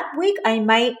 okay, that week I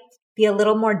might be a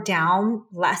little more down,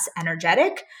 less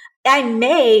energetic. I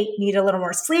may need a little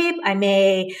more sleep. I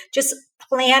may just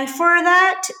plan for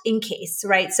that in case,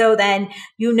 right? So then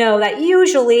you know that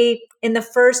usually in the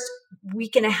first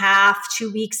week and a half,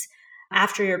 2 weeks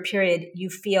after your period, you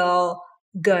feel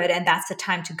good. And that's the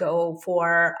time to go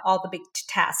for all the big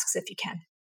tasks if you can.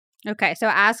 Okay. So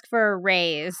ask for a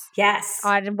raise. Yes.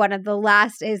 On one of the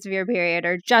last days of your period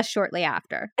or just shortly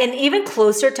after. And even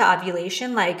closer to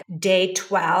ovulation, like day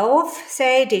 12,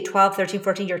 say day 12, 13,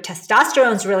 14, your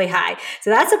testosterone's really high. So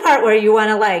that's the part where you want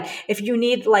to like, if you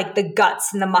need like the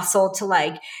guts and the muscle to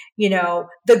like,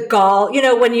 the gall,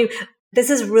 this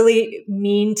is really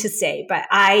mean to say, but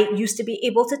I used to be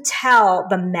able to tell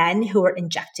the men who were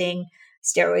injecting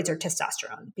steroids or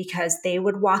testosterone because they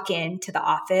would walk into the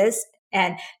office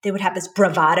and they would have this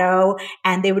bravado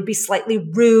and they would be slightly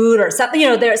rude or something.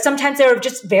 Sometimes they were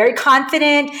just very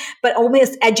confident, but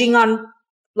almost edging on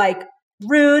like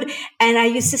rude. And I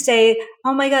used to say,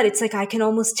 oh my God, it's like I can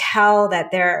almost tell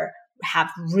that they're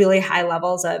have really high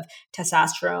levels of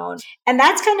testosterone. And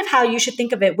that's kind of how you should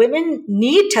think of it. Women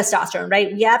need testosterone,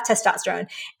 right? We have testosterone,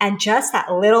 and just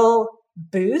that little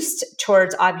boost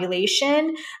towards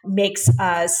ovulation makes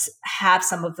us have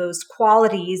some of those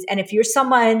qualities. And if you're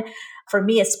someone, for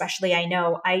me especially, I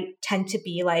know I tend to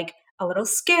be like a little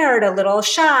scared, a little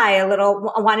shy, a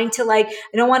little wanting to like,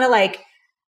 I don't want to like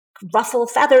ruffle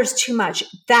feathers too much.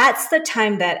 That's the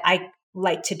time that I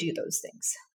like to do those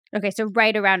things. Okay, so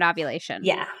right around ovulation.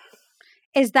 Yeah.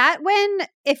 Is that when,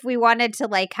 if we wanted to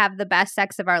like have the best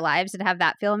sex of our lives and have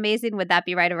that feel amazing, would that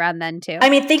be right around then too? I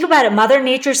mean, think about it. Mother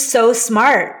Nature's so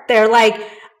smart. They're like,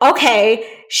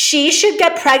 okay, she should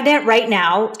get pregnant right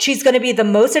now. She's going to be the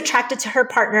most attracted to her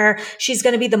partner. She's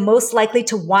going to be the most likely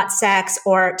to want sex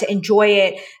or to enjoy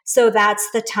it. So that's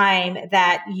the time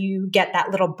that you get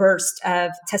that little burst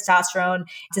of testosterone,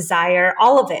 desire,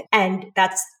 all of it. And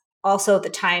that's also the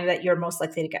time that you're most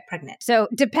likely to get pregnant. So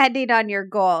depending on your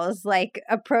goals, like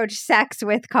approach sex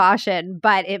with caution,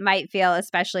 but it might feel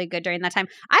especially good during that time.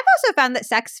 I've also found that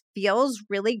sex feels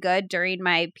really good during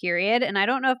my period. And I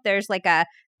don't know if there's like a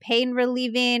pain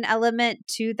relieving element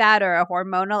to that or a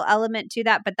hormonal element to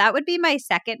that, but that would be my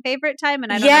second favorite time.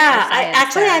 And I don't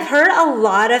know if I've heard a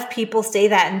lot of people say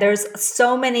that. And there's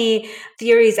so many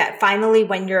theories that finally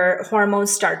when your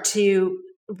hormones start to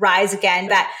rise again,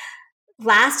 that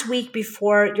last week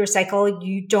before your cycle,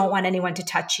 you don't want anyone to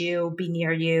touch you, be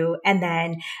near you. And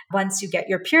then once you get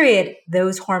your period,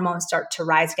 those hormones start to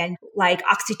rise again, like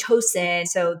oxytocin.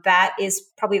 So that is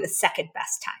probably the second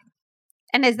best time.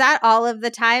 And is that all of the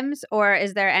times, or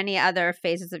is there any other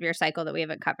phases of your cycle that we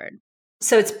haven't covered?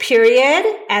 So it's period,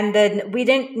 and then we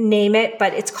didn't name it,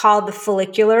 but it's called the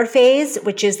follicular phase,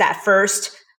 which is that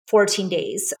first 14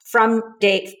 days from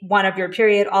day 1 of your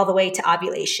period all the way to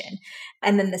ovulation.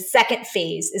 And then the second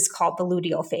phase is called the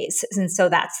luteal phase. And so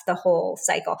that's the whole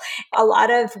cycle. A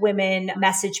lot of women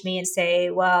message me and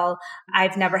say, well,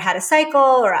 I've never had a cycle,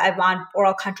 or I'm on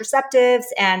oral contraceptives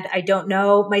and I don't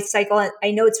know my cycle.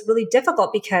 I know it's really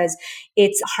difficult because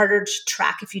it's harder to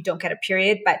track if you don't get a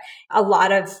period, but a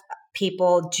lot of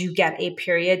people do get a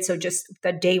period. So just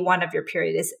the day 1 of your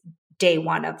period is day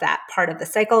 1 of that part of the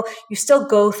cycle. You still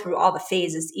go through all the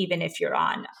phases, even if you're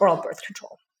on oral birth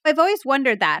control. I've always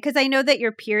wondered that because I know that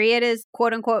your period is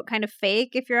quote unquote kind of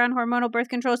fake if you're on hormonal birth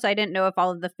control. So I didn't know if all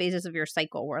of the phases of your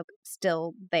cycle were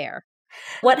still there.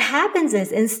 What happens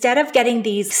is instead of getting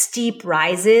these steep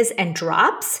rises and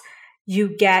drops,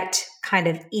 you get kind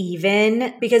of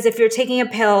even, because if you're taking a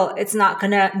pill, it's not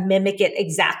going to mimic it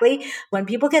exactly. When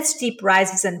people get steep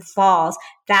rises and falls,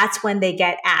 that's when they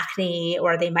get acne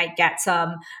or they might get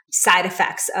some side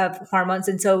effects of hormones.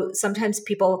 And so sometimes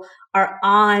people are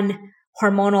on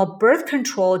hormonal birth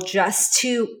control just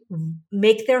to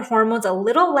make their hormones a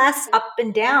little less up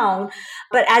and down.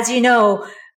 But as you know,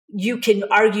 you can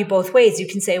argue both ways. You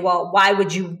can say, well, why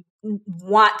would you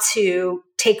want to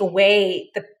take away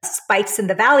the spikes and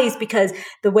the valleys? Because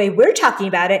the way we're talking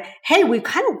about it, hey, we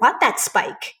kind of want that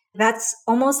spike. That's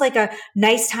almost like a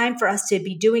nice time for us to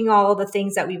be doing all the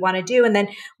things that we want to do. And then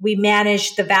we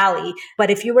manage the valley. But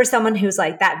if you were someone who's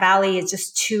like, that valley is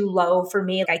just too low for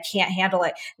me, like I can't handle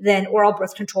it, then oral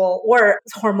birth control or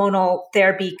hormonal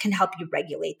therapy can help you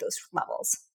regulate those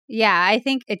levels. Yeah, I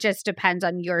think it just depends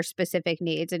on your specific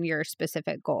needs and your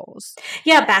specific goals.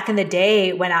 Yeah, back in the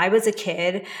day when I was a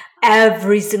kid,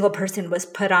 every single person was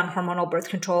put on hormonal birth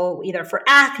control, either for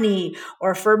acne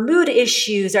or for mood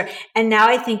issues. And now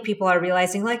I think people are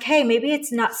realizing like, hey, maybe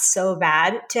it's not so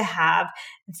bad to have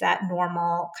that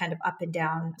normal kind of up and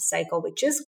down cycle, which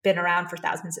has been around for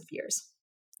thousands of years.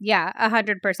 Yeah,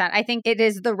 100%. I think it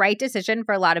is the right decision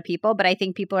for a lot of people, but I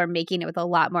think people are making it with a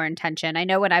lot more intention. I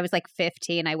know when I was like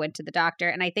 15, I went to the doctor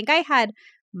and I think I had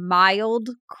mild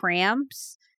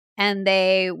cramps and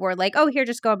they were like, oh, here,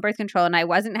 just go on birth control. And I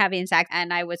wasn't having sex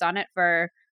and I was on it for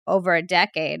over a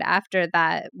decade after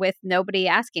that with nobody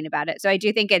asking about it. So I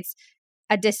do think it's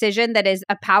a decision that is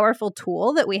a powerful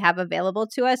tool that we have available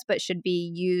to us, but should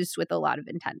be used with a lot of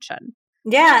intention.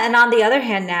 Yeah. And on the other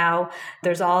hand, now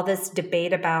there's all this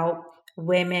debate about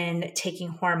women taking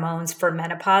hormones for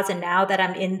menopause. And now that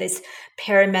I'm in this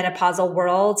perimenopausal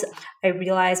world, I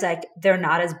realize like they're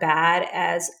not as bad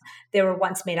as they were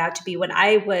once made out to be. When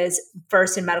I was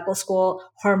first in medical school,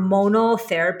 hormonal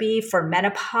therapy for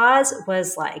menopause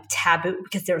was like taboo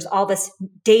because there was all this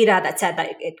data that said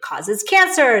that it causes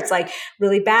cancer. It's like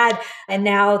really bad. And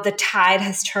now the tide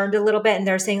has turned a little bit and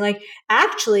they're saying like,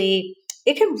 actually,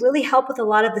 it can really help with a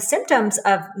lot of the symptoms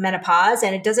of menopause.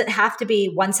 And it doesn't have to be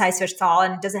one size fits all,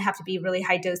 and it doesn't have to be really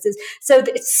high doses. So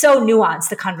it's so nuanced,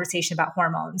 the conversation about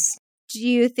hormones. Do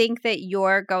you think that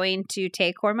you're going to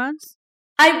take hormones?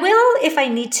 I will if I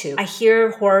need to. I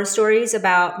hear horror stories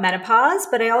about menopause,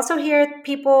 but I also hear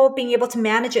people being able to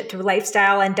manage it through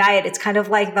lifestyle and diet. It's kind of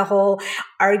like the whole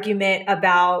argument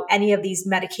about any of these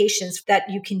medications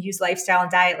that you can use lifestyle and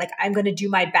diet. Like, I'm going to do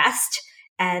my best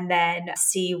and then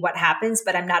see what happens,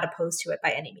 but I'm not opposed to it by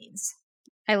any means.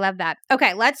 I love that.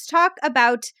 Okay, let's talk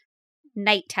about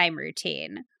nighttime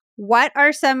routine. What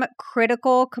are some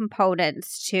critical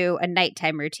components to a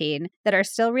nighttime routine that are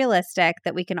still realistic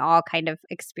that we can all kind of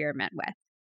experiment with?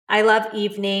 I love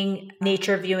evening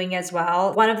nature viewing as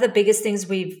well. One of the biggest things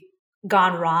we've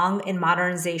gone wrong in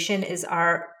modernization is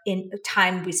our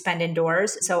time we spend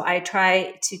indoors. So I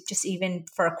try to just, even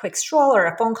for a quick stroll or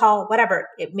a phone call, whatever,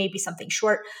 it may be something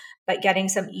short, but getting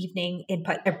some evening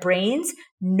input. Our brains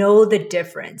know the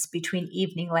difference between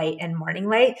evening light and morning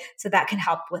light. So that can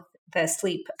help with the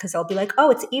sleep because they'll be like,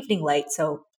 oh, it's evening light.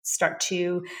 So start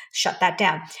to shut that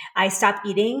down. I stop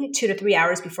eating 2 to 3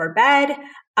 hours before bed.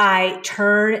 I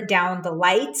turn down the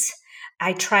lights.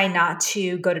 I try not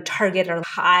to go to Target or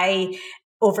high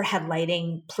overhead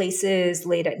lighting places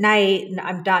late at night. And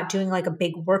I'm not doing like a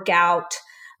big workout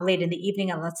late in the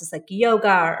evening unless it's like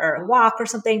yoga or a walk or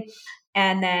something.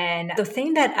 And then the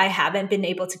thing that I haven't been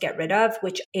able to get rid of,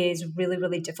 which is really,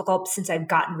 really difficult since I've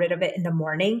gotten rid of it in the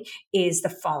morning, is the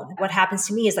phone. What happens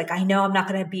to me is like, I know I'm not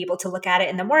going to be able to look at it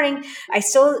in the morning. I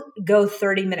still go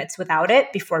 30 minutes without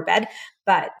it before bed,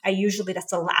 but I usually,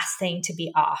 that's the last thing to be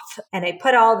off. And I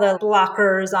put all the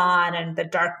blockers on and the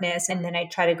darkness, and then I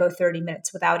try to go 30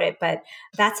 minutes without it. But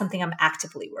that's something I'm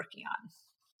actively working on.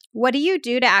 What do you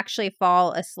do to actually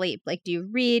fall asleep? Like, do you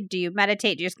read? Do you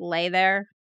meditate? Do you just lay there?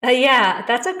 Yeah,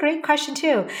 that's a great question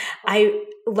too. I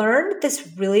learned this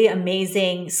really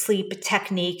amazing sleep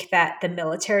technique that the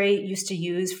military used to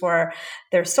use for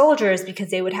their soldiers because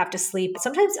they would have to sleep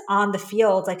sometimes on the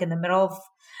field, like in the middle of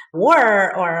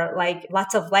war or like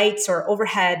lots of lights or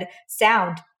overhead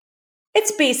sound.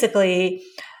 It's basically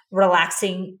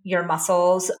relaxing your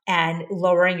muscles and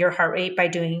lowering your heart rate by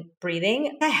doing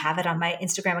breathing. I have it on my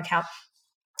Instagram account.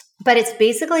 But it's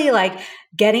basically like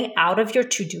getting out of your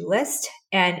to-do list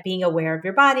and being aware of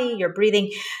your body, your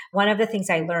breathing. One of the things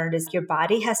I learned is your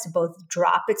body has to both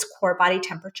drop its core body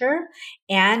temperature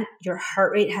and your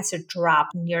heart rate has to drop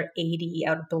near 80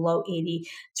 or below 80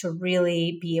 to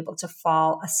really be able to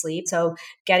fall asleep. So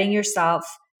getting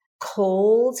yourself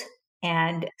cold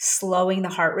and slowing the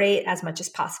heart rate as much as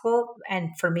possible. And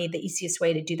for me, the easiest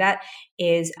way to do that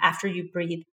is after you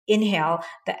breathe, inhale,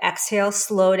 the exhale,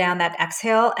 slow down that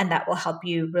exhale, and that will help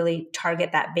you really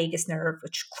target that vagus nerve,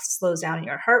 which slows down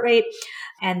your heart rate.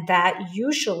 And that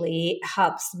usually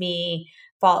helps me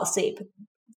fall asleep.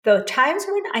 The times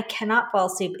when I cannot fall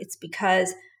asleep, it's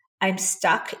because I'm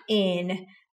stuck in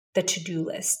the to-do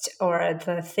list or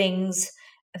the things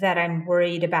that I'm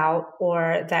worried about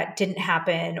or that didn't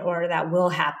happen or that will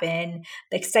happen,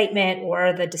 the excitement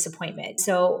or the disappointment.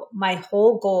 So my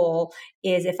whole goal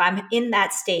is if I'm in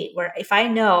that state where if I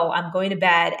know I'm going to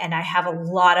bed and I have a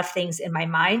lot of things in my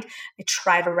mind, I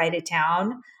try to write it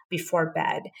down before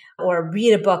bed or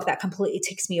read a book that completely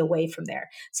takes me away from there.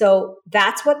 So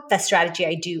that's what the strategy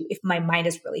I do if my mind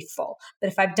is really full. But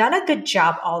if I've done a good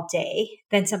job all day,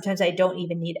 then sometimes I don't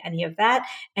even need any of that.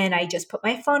 And I just put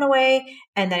my phone away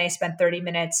and then I spend 30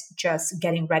 minutes just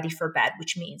getting ready for bed,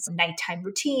 which means nighttime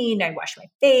routine. I wash my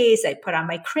face, I put on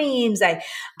my creams, I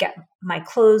get my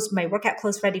clothes, my workout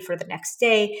clothes ready for the next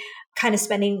day, kind of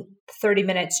spending 30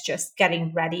 minutes just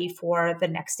getting ready for the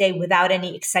next day without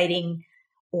any exciting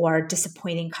or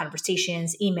disappointing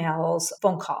conversations, emails,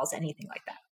 phone calls, anything like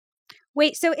that.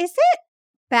 Wait, so is it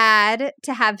bad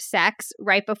to have sex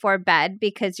right before bed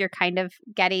because you're kind of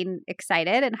getting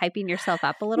excited and hyping yourself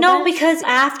up a little bit? No, because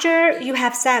after you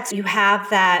have sex, you have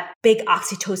that big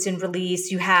oxytocin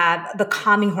release, you have the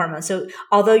calming hormone. So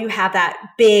although you have that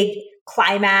big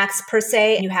climax per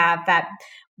se, you have that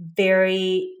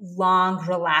very long,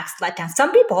 relaxed letdown.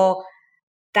 Some people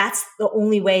that's the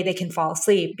only way they can fall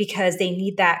asleep because they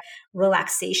need that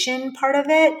relaxation part of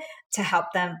it to help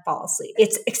them fall asleep.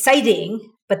 It's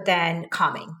exciting, but then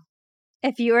calming.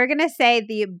 If you were going to say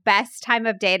the best time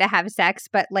of day to have sex,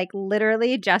 but like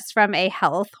literally just from a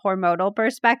health hormonal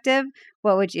perspective,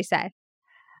 what would you say?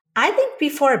 I think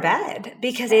before bed,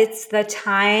 because it's the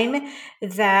time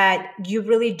that you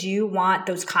really do want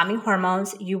those calming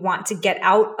hormones. You want to get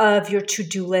out of your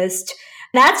to-do list.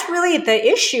 That's really the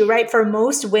issue, right? For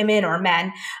most women or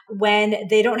men, when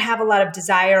they don't have a lot of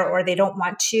desire or they don't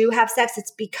want to have sex,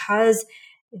 it's because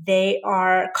they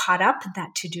are caught up in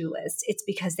that to-do list. It's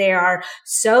because they are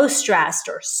so stressed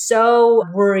or so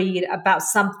worried about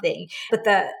something. But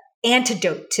the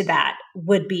antidote to that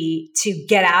would be to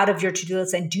get out of your to-do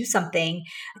list and do something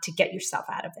to get yourself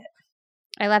out of it.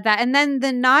 I love that. And then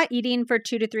the not eating for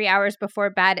 2 to 3 hours before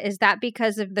bed, is that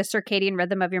because of the circadian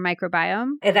rhythm of your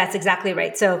microbiome? That's exactly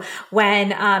right. So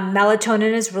when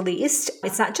melatonin is released,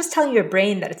 it's not just telling your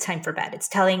brain that it's time for bed. It's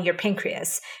telling your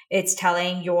pancreas. It's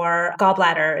telling your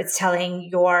gallbladder. It's telling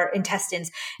your intestines.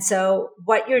 So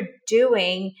what you're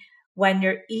doing when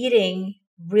you're eating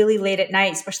really late at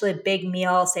night, especially a big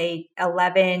meal, say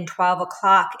 11, 12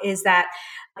 o'clock, is that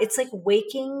it's like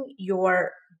waking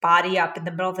your body up in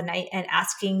the middle of the night and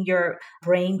asking your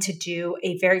brain to do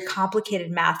a very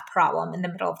complicated math problem in the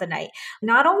middle of the night.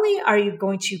 Not only are you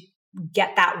going to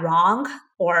get that wrong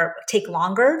or take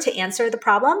longer to answer the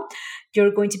problem,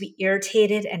 you're going to be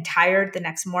irritated and tired the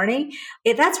next morning.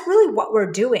 That's really what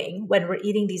we're doing when we're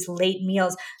eating these late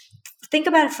meals. Think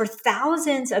about it, for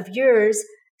thousands of years,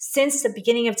 since the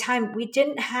beginning of time, we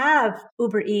didn't have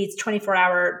Uber Eats,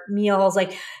 24-hour meals.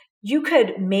 Like, you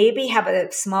could maybe have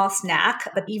a small snack,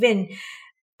 but even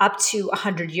up to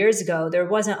 100 years ago, there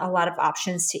wasn't a lot of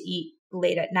options to eat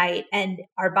late at night. And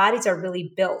our bodies are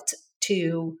really built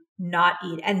to not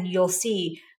eat. And you'll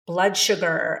see blood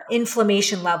sugar,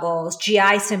 inflammation levels,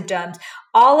 GI symptoms,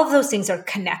 all of those things are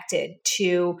connected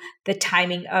to the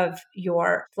timing of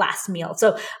your last meal.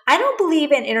 So I don't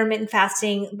believe in intermittent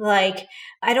fasting. Like,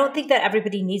 I don't think that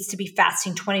everybody needs to be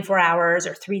fasting 24 hours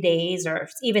or 3 days or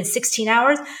even 16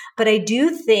 hours. But I do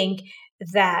think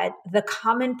that the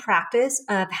common practice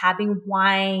of having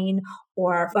wine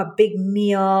or a big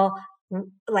meal,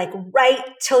 like right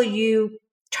till you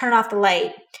turn off the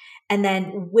light, and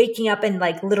then waking up and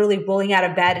like literally rolling out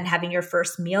of bed and having your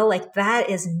first meal, like that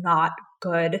is not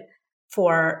good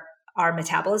for our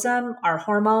metabolism, our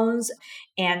hormones,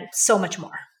 and so much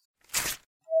more.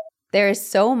 There is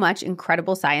so much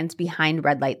incredible science behind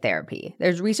red light therapy.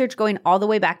 There's research going all the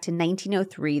way back to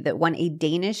 1903 that won a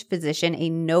Danish physician a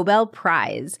Nobel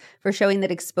Prize for showing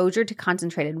that exposure to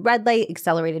concentrated red light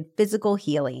accelerated physical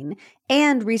healing.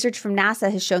 And research from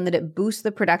NASA has shown that it boosts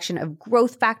the production of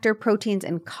growth factor proteins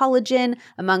and collagen,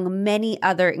 among many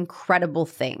other incredible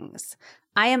things.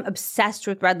 I am obsessed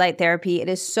with red light therapy. It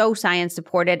is so science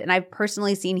supported, and I've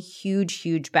personally seen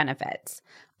huge benefits.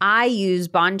 I use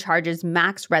Bon Charge's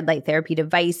Max Red Light Therapy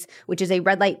device, which is a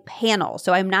red light panel,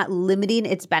 so I'm not limiting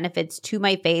its benefits to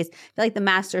my face. I feel like the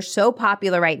masks are so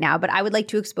popular right now, but I would like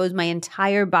to expose my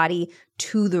entire body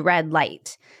to the red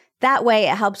light. That way,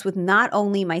 it helps with not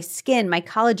only my skin, my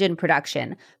collagen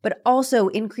production, but also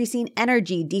increasing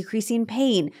energy, decreasing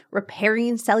pain,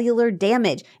 repairing cellular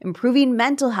damage, improving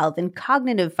mental health and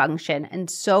cognitive function, and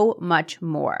so much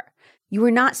more. You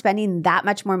are not spending that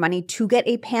much more money to get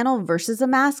a panel versus a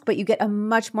mask, but you get a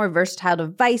much more versatile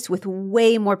device with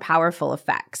way more powerful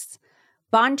effects.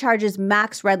 Bon Charge's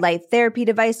Max Red Light Therapy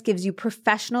device gives you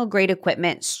professional-grade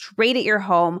equipment straight at your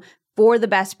home for the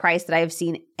best price that I have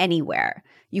seen anywhere.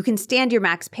 You can stand your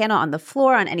Max panel on the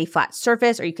floor on any flat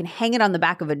surface, or you can hang it on the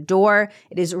back of a door.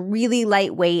 It is really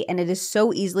lightweight, and it is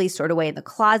so easily stored away in the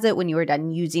closet when you are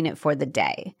done using it for the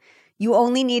day. You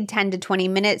only need 10 to 20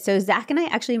 minutes, so Zach and I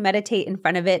actually meditate in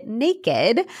front of it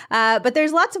naked, but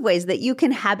there's lots of ways that you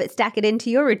can habit stack it into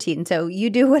your routine, so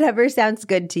you do whatever sounds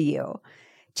good to you.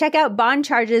 Check out Bon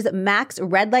Charge's Max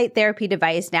Red Light Therapy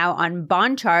device now on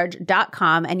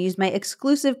boncharge.com and use my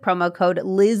exclusive promo code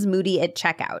LizMoody at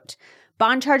checkout.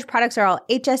 Bon Charge products are all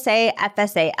HSA,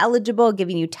 FSA eligible,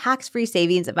 giving you tax-free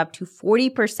savings of up to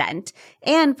 40%.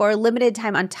 And for a limited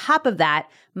time on top of that,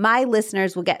 my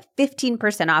listeners will get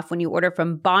 15% off when you order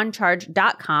from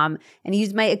boncharge.com and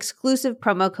use my exclusive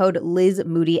promo code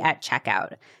LizMoody at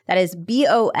checkout. That is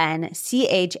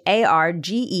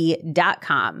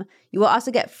BONCHARGE.com. You will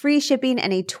also get free shipping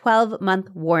and a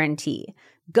 12-month warranty.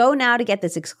 Go now to get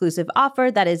this exclusive offer.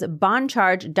 That is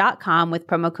boncharge.com with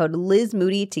promo code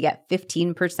LizMoody to get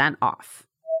 15% off.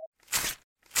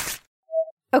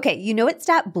 Okay, you know what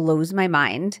stat blows my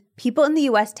mind? People in the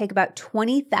US take about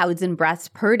 20,000 breaths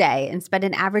per day and spend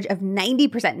an average of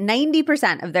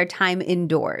 90% of their time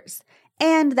indoors.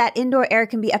 And that indoor air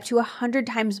can be up to 100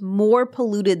 times more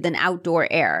polluted than outdoor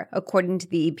air, according to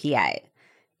the EPA.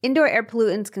 Indoor air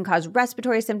pollutants can cause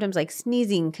respiratory symptoms like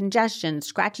sneezing, congestion,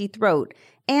 scratchy throat,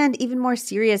 and even more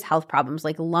serious health problems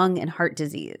like lung and heart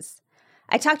disease.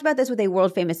 I talked about this with a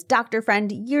world-famous doctor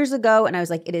friend years ago, and I was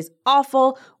like, it is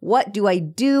awful. What do I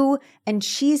do? And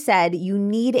she said, you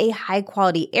need a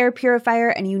high-quality air purifier,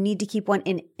 and you need to keep one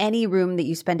in any room that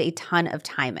you spend a ton of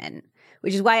time in,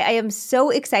 which is why I am so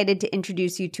excited to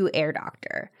introduce you to Air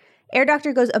Doctor. Air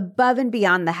Doctor goes above and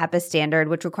beyond the HEPA standard,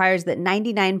 which requires that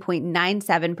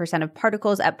 99.97% of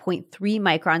particles at 0.3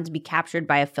 microns be captured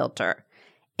by a filter.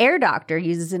 Air Doctor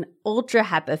uses an ultra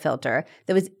HEPA filter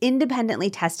that was independently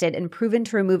tested and proven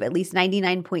to remove at least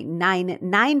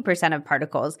 99.99% of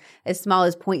particles as small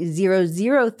as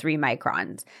 0.003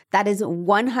 microns. That is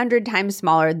 100 times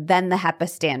smaller than the HEPA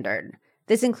standard.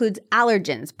 This includes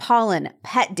allergens, pollen,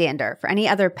 pet dander. For any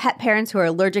other pet parents who are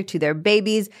allergic to their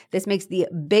babies, this makes the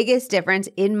biggest difference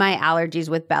in my allergies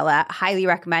with Bella. Highly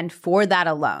recommend for that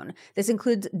alone. This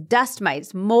includes dust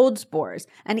mites, mold spores,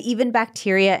 and even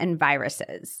bacteria and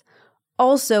viruses.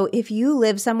 Also, if you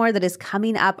live somewhere that is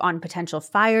coming up on potential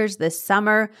fires this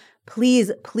summer,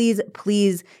 please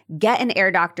get an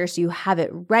Air Doctor so you have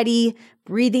it ready.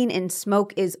 Breathing in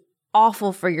smoke is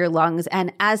awful for your lungs.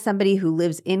 And as somebody who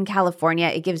lives in California,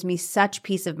 it gives me such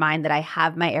peace of mind that I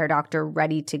have my Air Doctor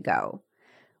ready to go.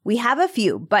 We have a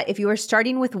few, but if you are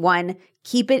starting with one,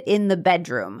 keep it in the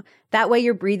bedroom. That way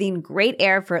you're breathing great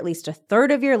air for at least a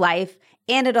third of your life,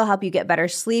 and it'll help you get better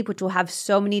sleep, which will have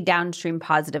so many downstream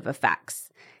positive effects.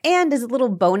 And as a little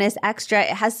bonus extra,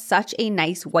 it has such a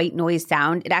nice white noise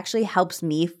sound. It actually helps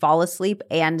me fall asleep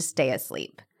and stay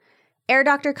asleep. Air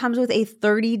Doctor comes with a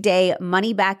 30-day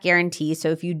money-back guarantee, so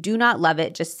if you do not love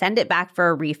it, just send it back for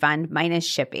a refund minus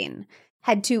shipping.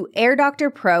 Head to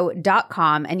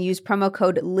airdoctorpro.com and use promo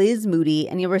code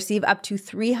LizMoody, and you'll receive up to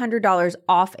 $300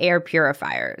 off air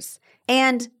purifiers.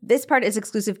 And this part is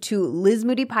exclusive to Liz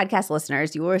Moody podcast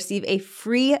listeners. You will receive a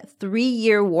free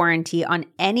 3-year warranty on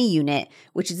any unit,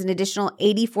 which is an additional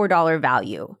 $84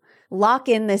 value. Lock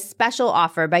in this special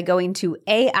offer by going to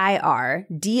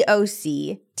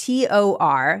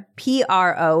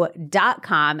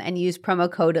airdoctorpro.com and use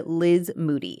promo code Liz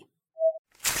Moody.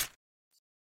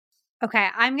 Okay,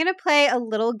 I'm going to play a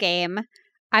little game.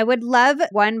 I would love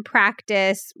one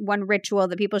practice, one ritual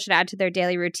that people should add to their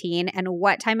daily routine and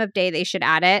what time of day they should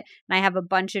add it. And I have a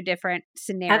bunch of different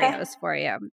scenarios for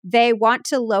you. They want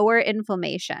to lower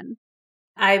inflammation.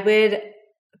 I would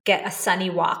get a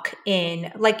sunny walk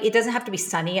in, like it doesn't have to be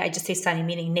sunny. I just say sunny,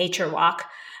 meaning nature walk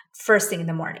first thing in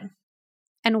the morning.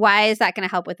 And why is that going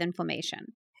to help with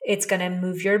inflammation? It's going to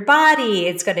move your body.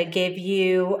 It's going to give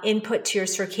you input to your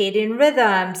circadian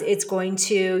rhythms. It's going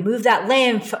to move that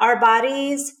lymph. Our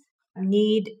bodies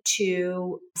need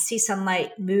to see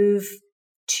sunlight move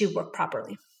to work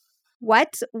properly.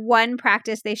 What's one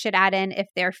practice they should add in if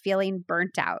they're feeling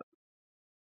burnt out?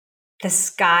 The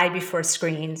sky before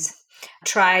screens.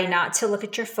 Try not to look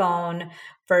at your phone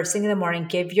first thing in the morning.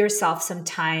 Give yourself some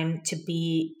time to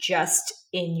be just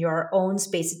in your own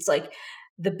space. It's like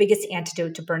the biggest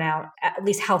antidote to burnout, at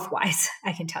least health-wise,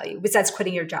 I can tell you, besides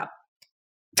quitting your job.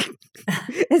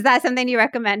 Is that something you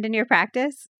recommend in your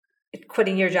practice?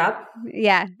 Quitting your job?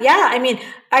 Yeah. Yeah. I mean,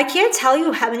 I can't tell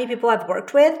you how many people I've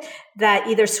worked with that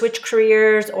either switch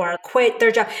careers or quit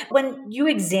their job. When you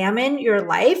examine your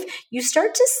life, you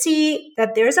start to see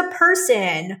that there's a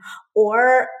person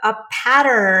or a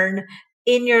pattern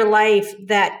in your life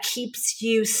that keeps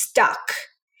you stuck.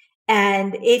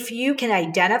 And if you can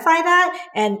identify that,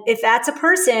 and if that's a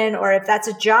person or if that's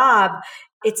a job,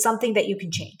 it's something that you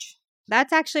can change.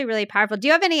 That's actually really powerful. Do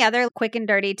you have any other quick and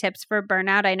dirty tips for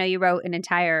burnout? I know you wrote an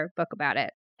entire book about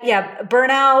it. Yeah,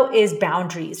 burnout is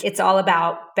boundaries. It's all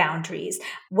about boundaries.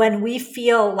 When we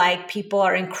feel like people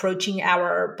are encroaching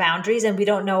our boundaries and we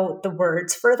don't know the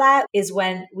words for that is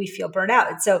when we feel burnt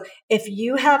out. And so if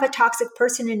you have a toxic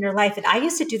person in your life, and I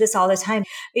used to do this all the time,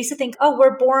 I used to think, oh,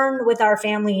 we're born with our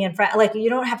family and friends. Like you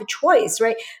don't have a choice,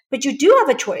 right? But you do have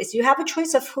a choice. You have a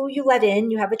choice of who you let in.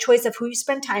 You have a choice of who you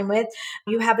spend time with.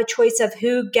 You have a choice of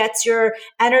who gets your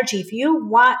energy. If you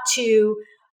want to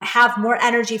have more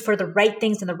energy for the right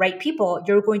things and the right people,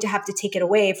 you're going to have to take it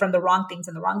away from the wrong things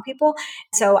and the wrong people.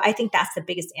 So I think that's the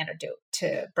biggest antidote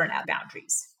to burnout: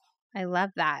 boundaries. I love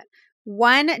that.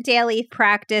 One daily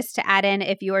practice to add in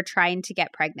if you are trying to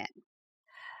get pregnant.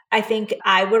 I think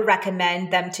I would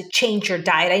recommend them to change your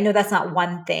diet. I know that's not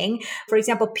one thing. For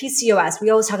example, PCOS, we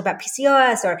always talk about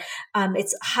PCOS or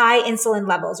it's high insulin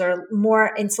levels or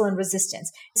more insulin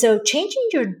resistance. So changing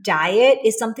your diet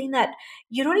is something that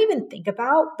you don't even think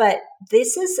about, but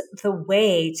this is the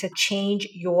way to change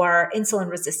your insulin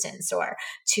resistance or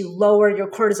to lower your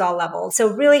cortisol levels.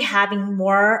 So really having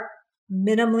more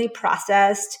minimally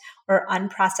processed or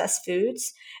unprocessed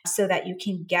foods so that you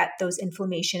can get those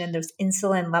inflammation and those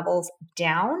insulin levels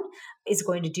down is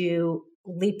going to do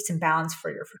leaps and bounds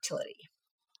for your fertility.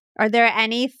 Are there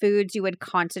any foods you would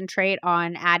concentrate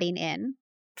on adding in?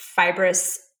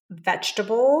 Fibrous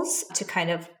vegetables to kind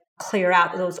of clear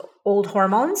out those old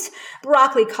hormones.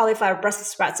 Broccoli, cauliflower, Brussels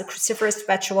sprouts, the cruciferous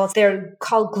vegetables, they're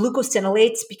called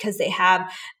glucosinolates because they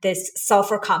have this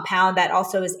sulfur compound that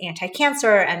also is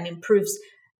anti-cancer and improves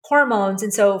hormones.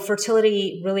 And so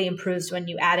fertility really improves when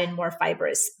you add in more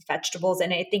fibrous vegetables.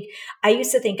 And I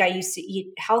used to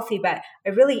eat healthy, but I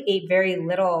really ate very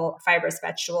little fibrous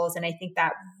vegetables. And I think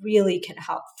that really can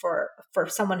help for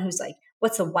someone who's like,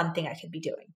 what's the one thing I could be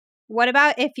doing? What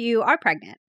about if you are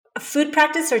pregnant? A food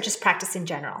practice or just practice in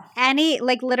general? Any,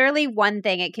 like literally one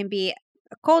thing. It can be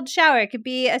a cold shower. It could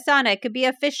be a sauna. It could be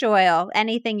a fish oil,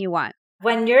 anything you want.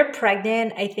 When you're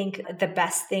pregnant, I think the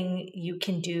best thing you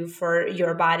can do for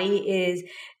your body is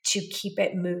to keep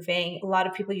it moving. A lot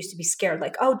of people used to be scared,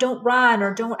 like, oh, don't run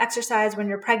or don't exercise when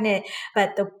you're pregnant.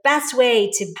 But the best way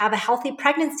to have a healthy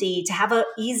pregnancy, to have an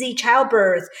easy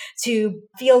childbirth, to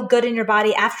feel good in your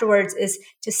body afterwards is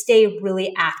to stay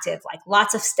really active, like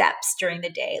lots of steps during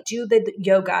the day. Do the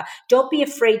yoga. Don't be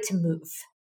afraid to move.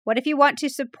 What if you want to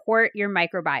support your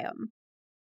microbiome?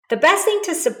 The best thing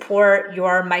to support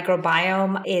your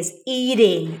microbiome is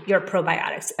eating your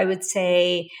probiotics. I would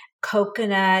say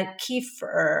coconut,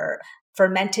 kefir,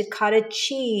 fermented cottage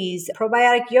cheese,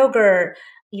 probiotic yogurt,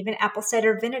 even apple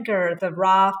cider vinegar, the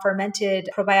raw fermented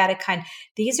probiotic kind.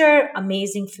 These are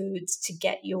amazing foods to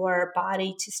get your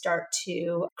body to start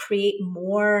to create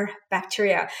more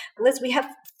bacteria. Liz, we have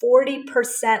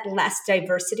 40% less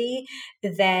diversity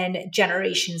than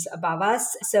generations above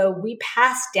us. So we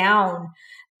pass down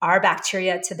our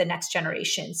bacteria to the next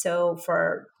generation. So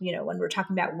for, when we're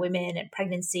talking about women and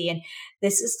pregnancy, and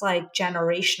this is like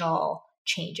generational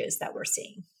changes that we're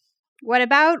seeing. What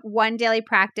about one daily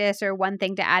practice or one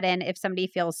thing to add in if somebody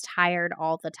feels tired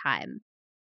all the time?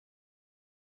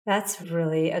 That's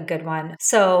really a good one.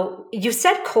 So you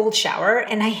said cold shower,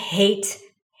 and I hate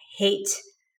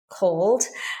cold,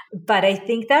 but I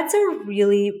think that's a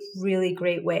really, really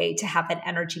great way to have an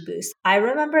energy boost. I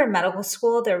remember in medical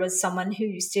school, there was someone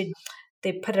who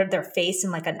they put their face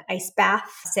in like an ice bath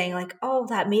saying like, oh,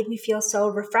 that made me feel so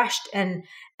refreshed and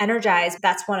energized.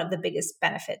 That's one of the biggest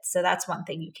benefits. So that's one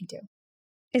thing you can do.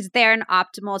 Is there an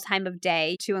optimal time of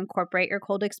day to incorporate your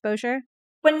cold exposure?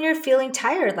 When you're feeling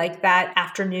tired, like that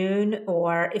afternoon,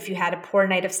 or if you had a poor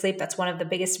night of sleep, that's one of the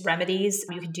biggest remedies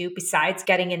you can do besides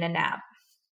getting in a nap.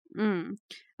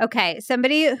 Okay.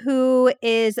 Somebody who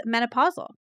is menopausal.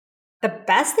 The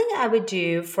best thing I would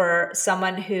do for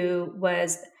someone who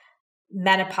was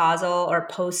menopausal or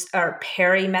post or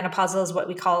perimenopausal is what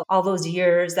we call all those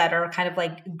years that are kind of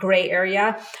like gray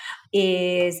area,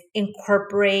 is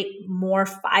incorporate more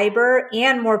fiber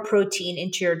and more protein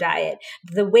into your diet.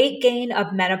 The weight gain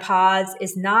of menopause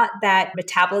is not that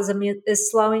metabolism is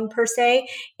slowing per se.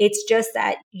 It's just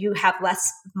that you have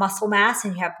less muscle mass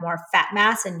and you have more fat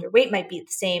mass, and your weight might be the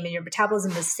same and your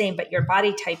metabolism is the same, but your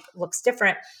body type looks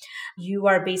different. You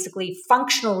are basically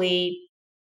functionally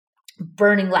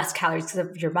burning less calories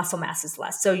because your muscle mass is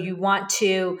less. So you want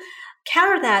to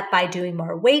counter that by doing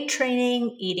more weight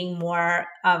training, eating more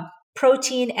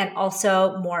protein, and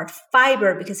also more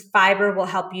fiber, because fiber will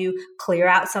help you clear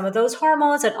out some of those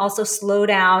hormones and also slow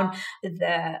down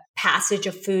the passage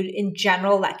of food in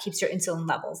general that keeps your insulin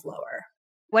levels lower.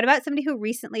 What about somebody who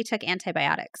recently took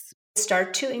antibiotics?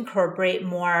 Start to incorporate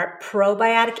more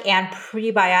probiotic and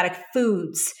prebiotic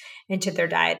foods into their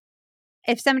diet.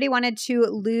 If somebody wanted to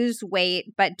lose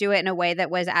weight, but do it in a way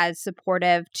that was as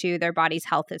supportive to their body's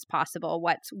health as possible,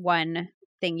 what's one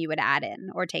thing you would add in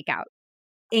or take out?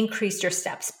 Increase your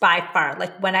steps by far.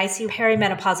 Like when I see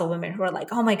perimenopausal women who are like,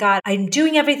 oh my God, I'm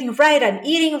doing everything right. I'm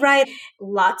eating right.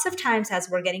 Lots of times as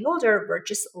we're getting older, we're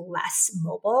just less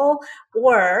mobile,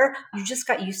 or you just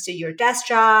got used to your desk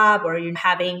job, or you're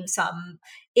having some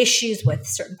issues with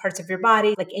certain parts of your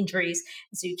body, like injuries.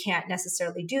 So you can't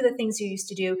necessarily do the things you used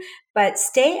to do, but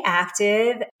stay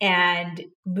active and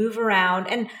move around.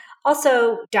 And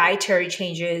also dietary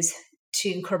changes to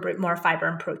incorporate more fiber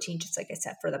and protein, just like I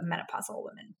said, for the menopausal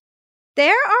women.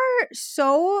 There are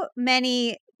so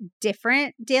many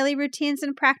different daily routines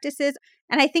and practices.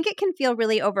 And I think it can feel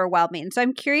really overwhelming. So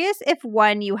I'm curious if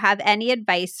one, you have any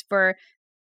advice for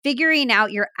figuring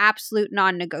out your absolute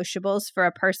non-negotiables for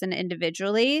a person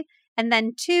individually. And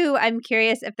then two, I'm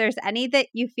curious if there's any that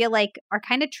you feel like are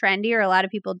kind of trendy or a lot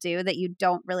of people do that you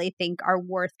don't really think are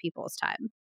worth people's time.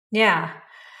 Yeah.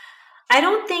 I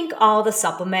don't think all the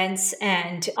supplements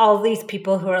and all these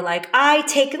people who are like, I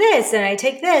take this and I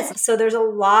take this. So there's a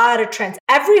lot of trends.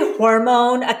 Every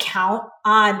hormone account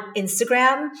on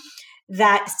Instagram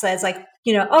that says like,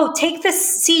 oh, take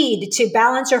this seed to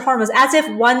balance your hormones, as if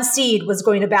one seed was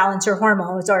going to balance your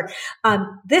hormones, or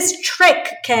this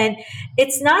trick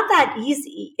it's not that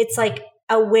easy. It's like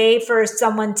a way for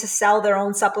someone to sell their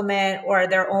own supplement or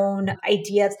their own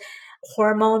ideas.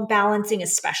 Hormone balancing,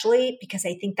 especially because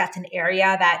I think that's an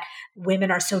area that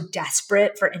women are so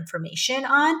desperate for information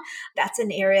on. That's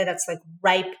an area that's like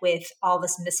ripe with all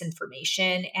this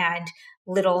misinformation and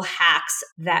little hacks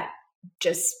that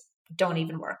just don't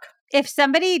even work. If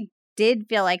somebody did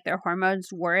feel like their hormones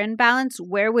were in balance,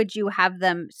 where would you have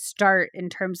them start in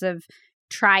terms of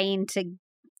trying to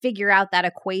figure out that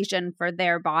equation for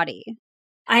their body?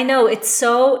 I know it's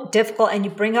so difficult, and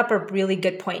you bring up a really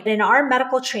good point. In our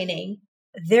medical training,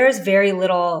 there's very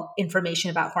little information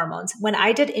about hormones. When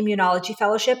I did immunology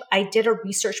fellowship, I did a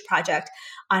research project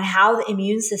on how the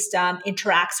immune system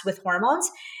interacts with hormones.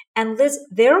 And Liz,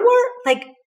 there were like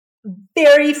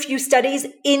very few studies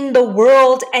in the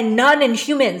world and none in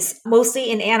humans, mostly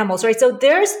in animals, right? So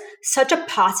there's such a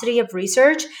paucity of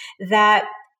research that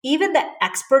even the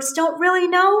experts don't really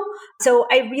know. So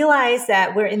I realize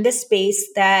that we're in this space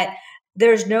that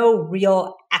there's no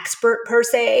real expert per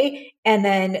se, and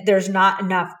then there's not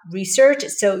enough research.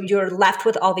 So you're left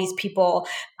with all these people.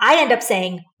 I end up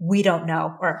saying, we don't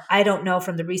know, or I don't know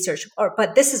from the research,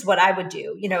 but this is what I would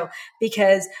do,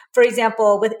 because for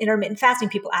example, with intermittent fasting,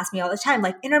 people ask me all the time,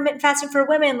 like intermittent fasting for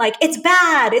women, like it's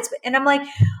bad. And I'm like,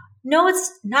 no,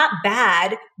 it's not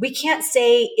bad. We can't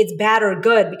say it's bad or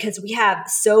good because we have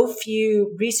so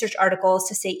few research articles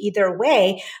to say either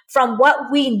way. From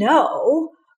what we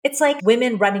know, it's like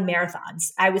women running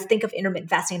marathons. I would think of intermittent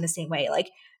fasting in the same way.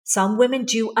 Like some women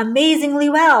do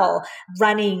amazingly well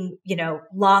running,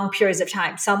 long periods of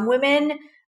time. Some women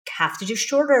have to do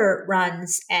shorter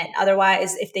runs. And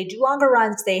otherwise, if they do longer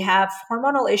runs, they have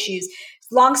hormonal issues.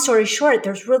 Long story short,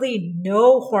 there's really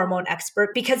no hormone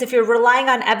expert because if you're relying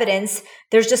on evidence,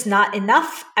 there's just not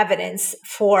enough evidence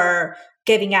for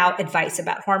giving out advice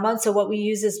about hormones. So what we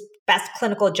use is best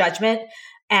clinical judgment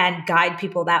and guide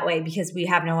people that way because we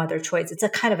have no other choice. It's a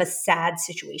kind of a sad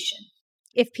situation.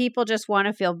 If people just want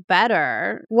to feel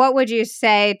better, what would you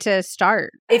say to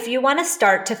start? If you want to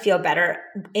start to feel better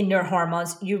in your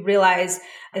hormones, you realize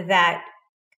that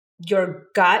your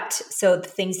gut, so the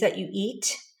things that you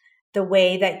eat, the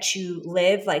way that you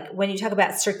live, like when you talk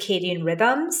about circadian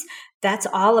rhythms, that's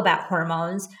all about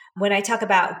hormones. When I talk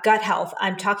about gut health,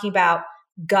 I'm talking about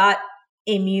gut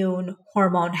immune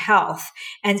hormone health.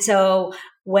 And so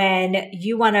when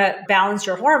you want to balance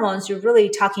your hormones, you're really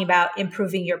talking about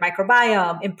improving your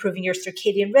microbiome, improving your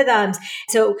circadian rhythms.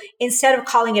 So instead of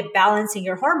calling it balancing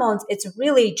your hormones, it's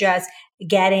really just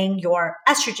getting your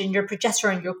estrogen, your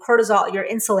progesterone, your cortisol, your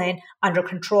insulin under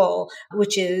control,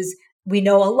 which is we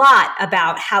know a lot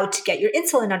about how to get your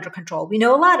insulin under control. We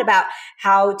know a lot about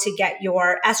how to get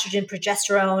your estrogen,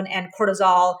 progesterone, and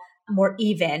cortisol more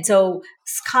even. So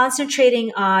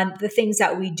concentrating on the things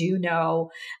that we do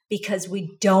know because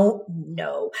we don't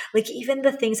know. Like even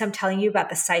the things I'm telling you about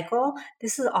the cycle,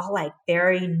 this is all like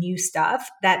very new stuff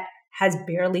that has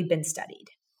barely been studied.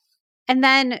 And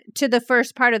then to the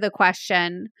first part of the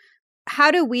question,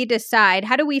 how do we decide,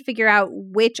 how do we figure out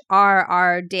which are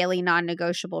our daily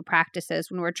non-negotiable practices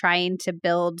when we're trying to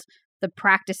build the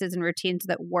practices and routines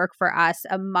that work for us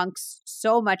amongst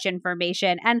so much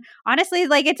information? And honestly,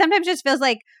 like it sometimes just feels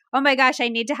like, oh my gosh, I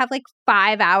need to have like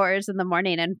 5 hours in the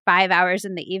morning and 5 hours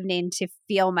in the evening to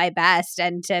feel my best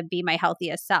and to be my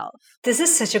healthiest self. This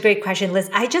is such a great question, Liz.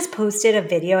 I just posted a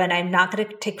video and I'm not going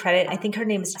to take credit. I think her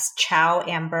name is Chow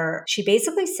Amber. She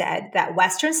basically said that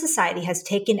Western society has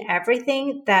taken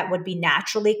everything that would be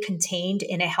naturally contained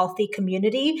in a healthy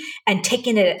community and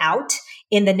taken it out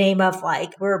in the name of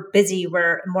like, we're busy,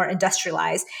 we're more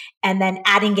industrialized, and then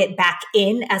adding it back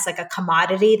in as like a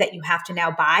commodity that you have to now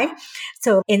buy.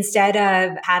 So instead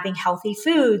of having healthy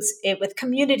foods with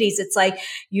communities, it's like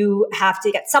you have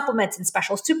to get supplements and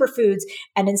special superfoods.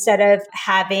 And instead of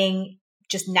having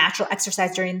just natural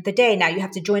exercise during the day. Now you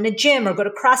have to join a gym or go to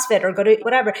CrossFit or go to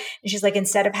whatever. And she's like,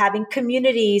 instead of having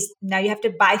communities, now you have to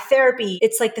buy therapy.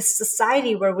 It's like this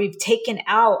society where we've taken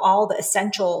out all the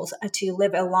essentials to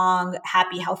live a long,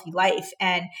 happy, healthy life.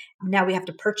 And now we have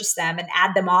to purchase them and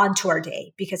add them on to our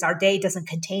day because our day doesn't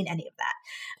contain any of that.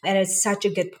 And it's such a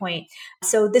good point.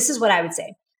 So this is what I would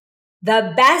say.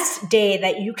 The best day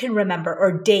that you can remember,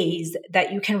 or days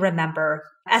that you can remember,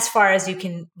 as far as you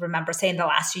can remember, say in the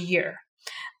last year,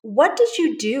 what did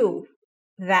you do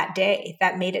that day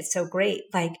that made it so great?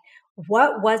 Like,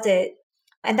 what was it?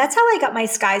 And that's how I got my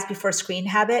skies before screen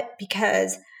habit,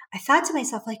 because I thought to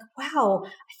myself, like, wow,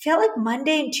 I feel like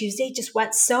Monday and Tuesday just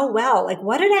went so well. Like,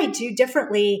 what did I do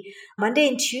differently Monday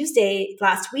and Tuesday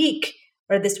last week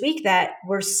or this week that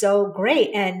were so great?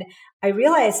 And I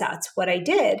realized that's what I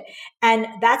did. And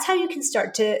that's how you can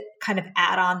start to kind of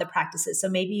add on the practices. So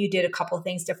maybe you did a couple of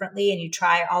things differently and you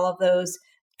try all of those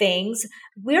things.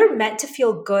 We're meant to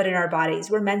feel good in our bodies.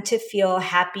 We're meant to feel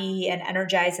happy and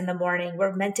energized in the morning.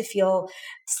 We're meant to feel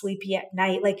sleepy at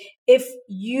night. Like, if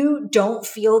you don't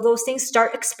feel those things,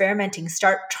 start experimenting,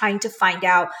 start trying to find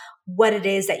out what it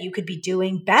is that you could be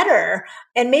doing better.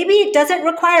 And maybe it doesn't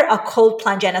require a cold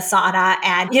plunge and a sauna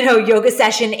and, yoga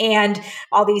session and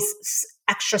all these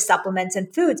extra supplements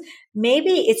and foods.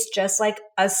 Maybe it's just like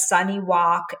a sunny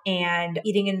walk and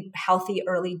eating a healthy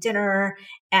early dinner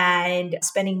and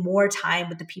spending more time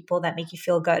with the people that make you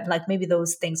feel good. Like, maybe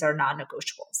those things are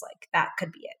non-negotiables. Like, that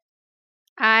could be it.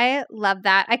 I love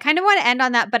that. I kind of want to end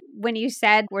on that, but when you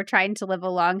said we're trying to live a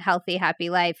long, healthy, happy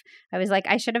life, I was like,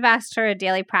 I should have asked her a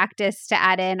daily practice to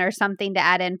add in or something to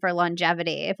add in for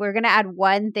longevity. If we're going to add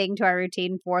one thing to our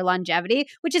routine for longevity,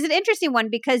 which is an interesting one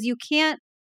because you can't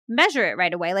measure it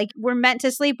right away. Like, we're meant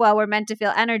to sleep well, we're meant to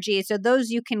feel energy. So those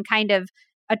you can kind of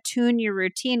attune your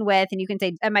routine with, and you can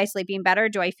say, am I sleeping better?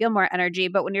 Do I feel more energy?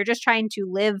 But when you're just trying to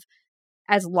live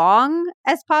as long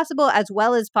as possible, as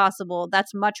well as possible,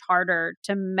 that's much harder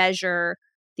to measure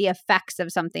the effects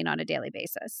of something on a daily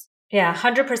basis. Yeah,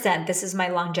 100%. This is my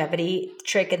longevity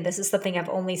trick. And this is something I've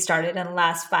only started in the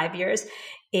last 5 years,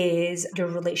 is your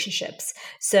relationships.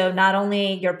 So not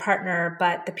only your partner,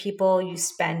 but the people you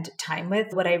spend time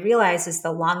with. What I realize is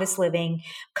the longest living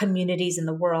communities in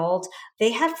the world,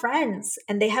 they have friends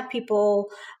and they have people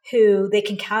who they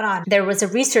can count on. There was a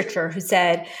researcher who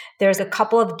said there's a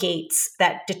couple of gates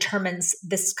that determines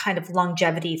this kind of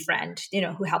longevity friend,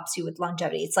 who helps you with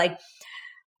longevity. It's like,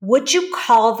 would you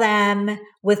call them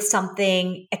with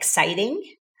something exciting?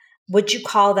 Would you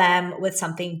call them with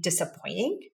something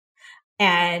disappointing?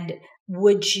 And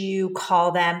would you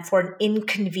call them for an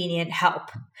inconvenient help?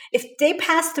 If they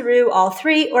pass through all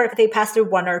three, or if they pass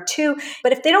through one or two,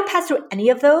 but if they don't pass through any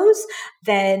of those,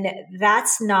 then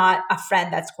that's not a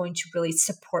friend that's going to really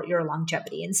support your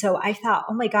longevity. And so I thought,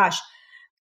 oh my gosh,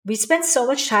 we spend so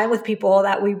much time with people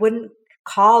that we wouldn't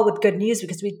call with good news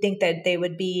because we think that they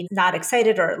would be not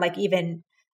excited or like even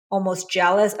almost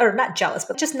jealous, or not jealous,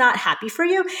 but just not happy for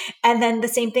you. And then the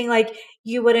same thing, like,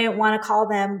 you wouldn't want to call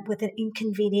them with an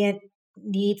inconvenient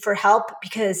need for help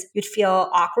because you'd feel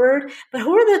awkward. But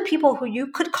who are the people who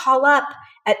you could call up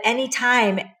at any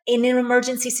time in an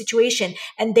emergency situation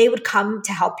and they would come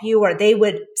to help you, or they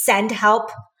would send help?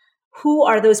 Who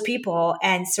are those people?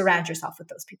 And surround yourself with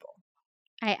those people.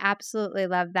 I absolutely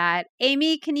love that.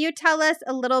 Amy, can you tell us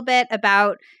a little bit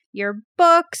about your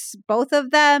books, both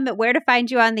of them, where to find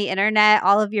you on the internet,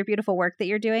 all of your beautiful work that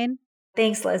you're doing?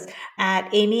 Thanks, Liz. At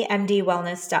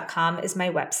amymdwellness.com is my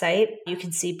website. You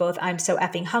can see both I'm So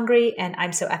Effing Hungry and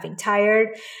I'm So Effing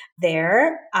Tired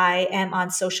there. I am on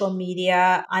social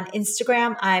media. On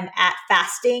Instagram, I'm at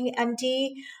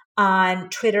FastingMD. On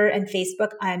Twitter and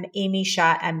Facebook, I'm Amy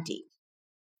Shah MD.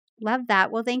 Love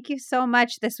that. Well, thank you so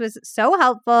much. This was so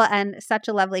helpful and such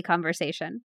a lovely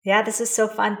conversation. Yeah, this is so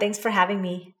fun. Thanks for having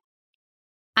me.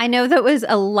 I know that was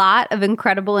a lot of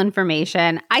incredible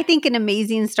information. I think an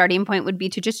amazing starting point would be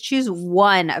to just choose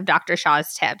one of Dr.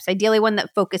 Shah's tips, ideally one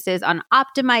that focuses on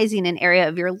optimizing an area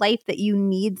of your life that you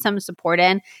need some support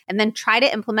in, and then try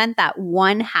to implement that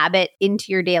one habit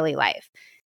into your daily life.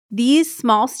 These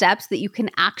small steps that you can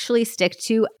actually stick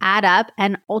to add up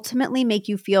and ultimately make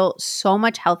you feel so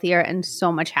much healthier and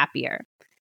so much happier.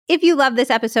 If you love this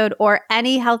episode or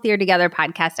any Healthier Together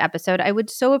podcast episode, I would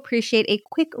so appreciate a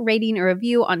quick rating or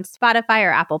review on Spotify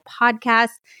or Apple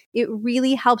Podcasts. It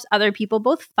really helps other people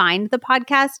both find the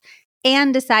podcast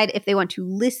and decide if they want to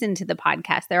listen to the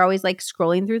podcast. They're always like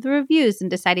scrolling through the reviews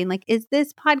and deciding like, is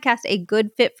this podcast a good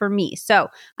fit for me? So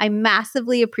I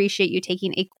massively appreciate you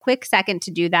taking a quick second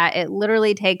to do that. It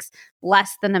literally takes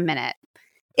less than a minute.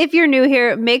 If you're new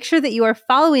here, make sure that you are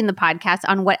following the podcast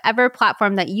on whatever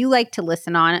platform that you like to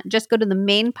listen on. Just go to the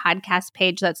main podcast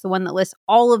page. That's the one that lists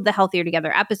all of the Healthier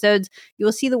Together episodes. You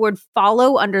will see the word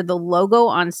follow under the logo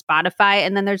on Spotify.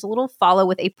 And then there's a little follow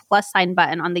with a plus sign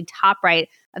button on the top right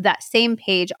of that same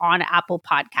page on Apple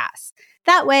Podcasts.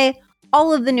 That way,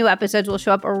 all of the new episodes will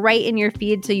show up right in your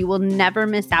feed, so you will never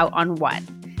miss out on one.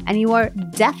 And you are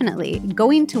definitely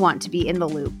going to want to be in the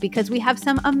loop because we have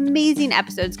some amazing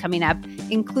episodes coming up,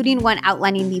 including one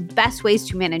outlining the best ways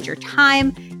to manage your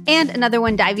time and another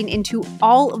one diving into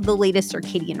all of the latest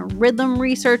circadian rhythm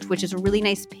research, which is a really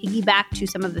nice piggyback to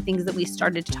some of the things that we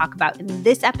started to talk about in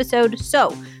this episode.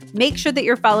 So make sure that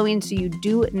you're following so you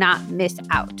do not miss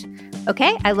out.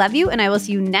 Okay, I love you, and I will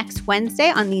see you next Wednesday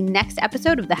on the next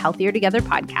episode of the Healthier Together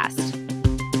podcast.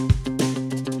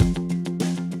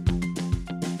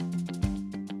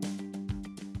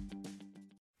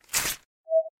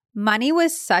 Money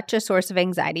was such a source of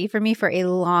anxiety for me for a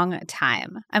long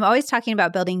time. I'm always talking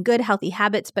about building good, healthy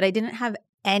habits, but I didn't have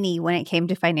any when it came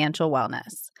to financial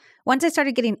wellness. Once I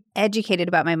started getting educated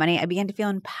about my money, I began to feel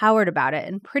empowered about it.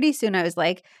 And pretty soon I was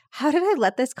like, how did I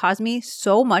let this cause me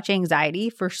so much anxiety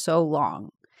for so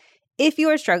long? If you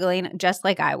are struggling just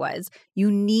like I was, you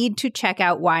need to check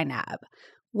out YNAB.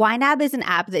 YNAB is an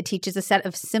app that teaches a set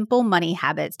of simple money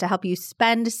habits to help you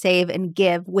spend, save, and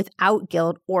give without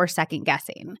guilt or second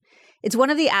guessing. It's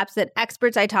one of the apps that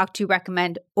experts I talk to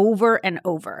recommend over and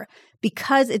over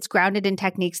because it's grounded in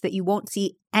techniques that you won't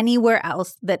see anywhere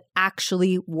else that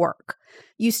actually work.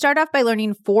 You start off by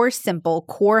learning 4 simple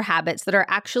core habits that are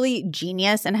actually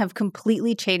genius and have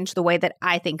completely changed the way that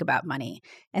I think about money.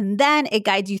 And then it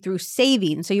guides you through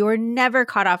saving so you are never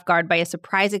caught off guard by a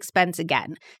surprise expense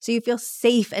again, so you feel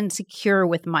safe and secure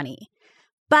with money.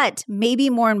 But maybe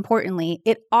more importantly,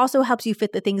 it also helps you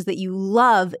fit the things that you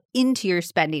love into your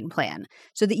spending plan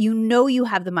so that you know you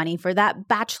have the money for that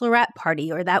bachelorette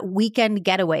party or that weekend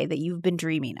getaway that you've been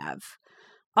dreaming of.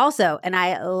 Also, and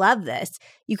I love this,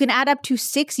 you can add up to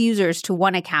 6 users to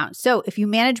one account. So if you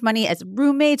manage money as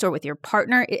roommates or with your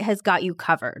partner, it has got you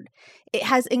covered. It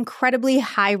has incredibly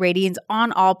high ratings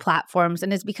on all platforms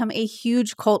and has become a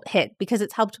huge cult hit because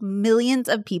it's helped millions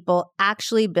of people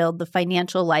actually build the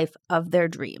financial life of their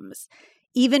dreams,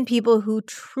 even people who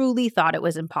truly thought it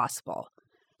was impossible.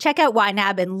 Check out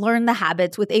YNAB and learn the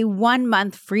habits with a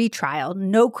 1-month free trial,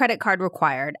 no credit card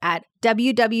required at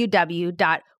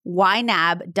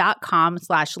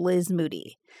www.ynab.com/LizMoody.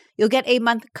 You'll get a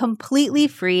month completely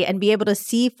free and be able to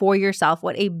see for yourself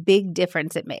what a big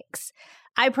difference it makes.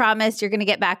 I promise you're going to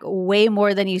get back way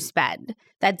more than you spend.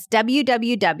 That's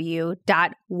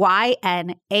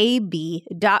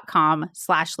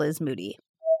www.ynab.com/LizMoody.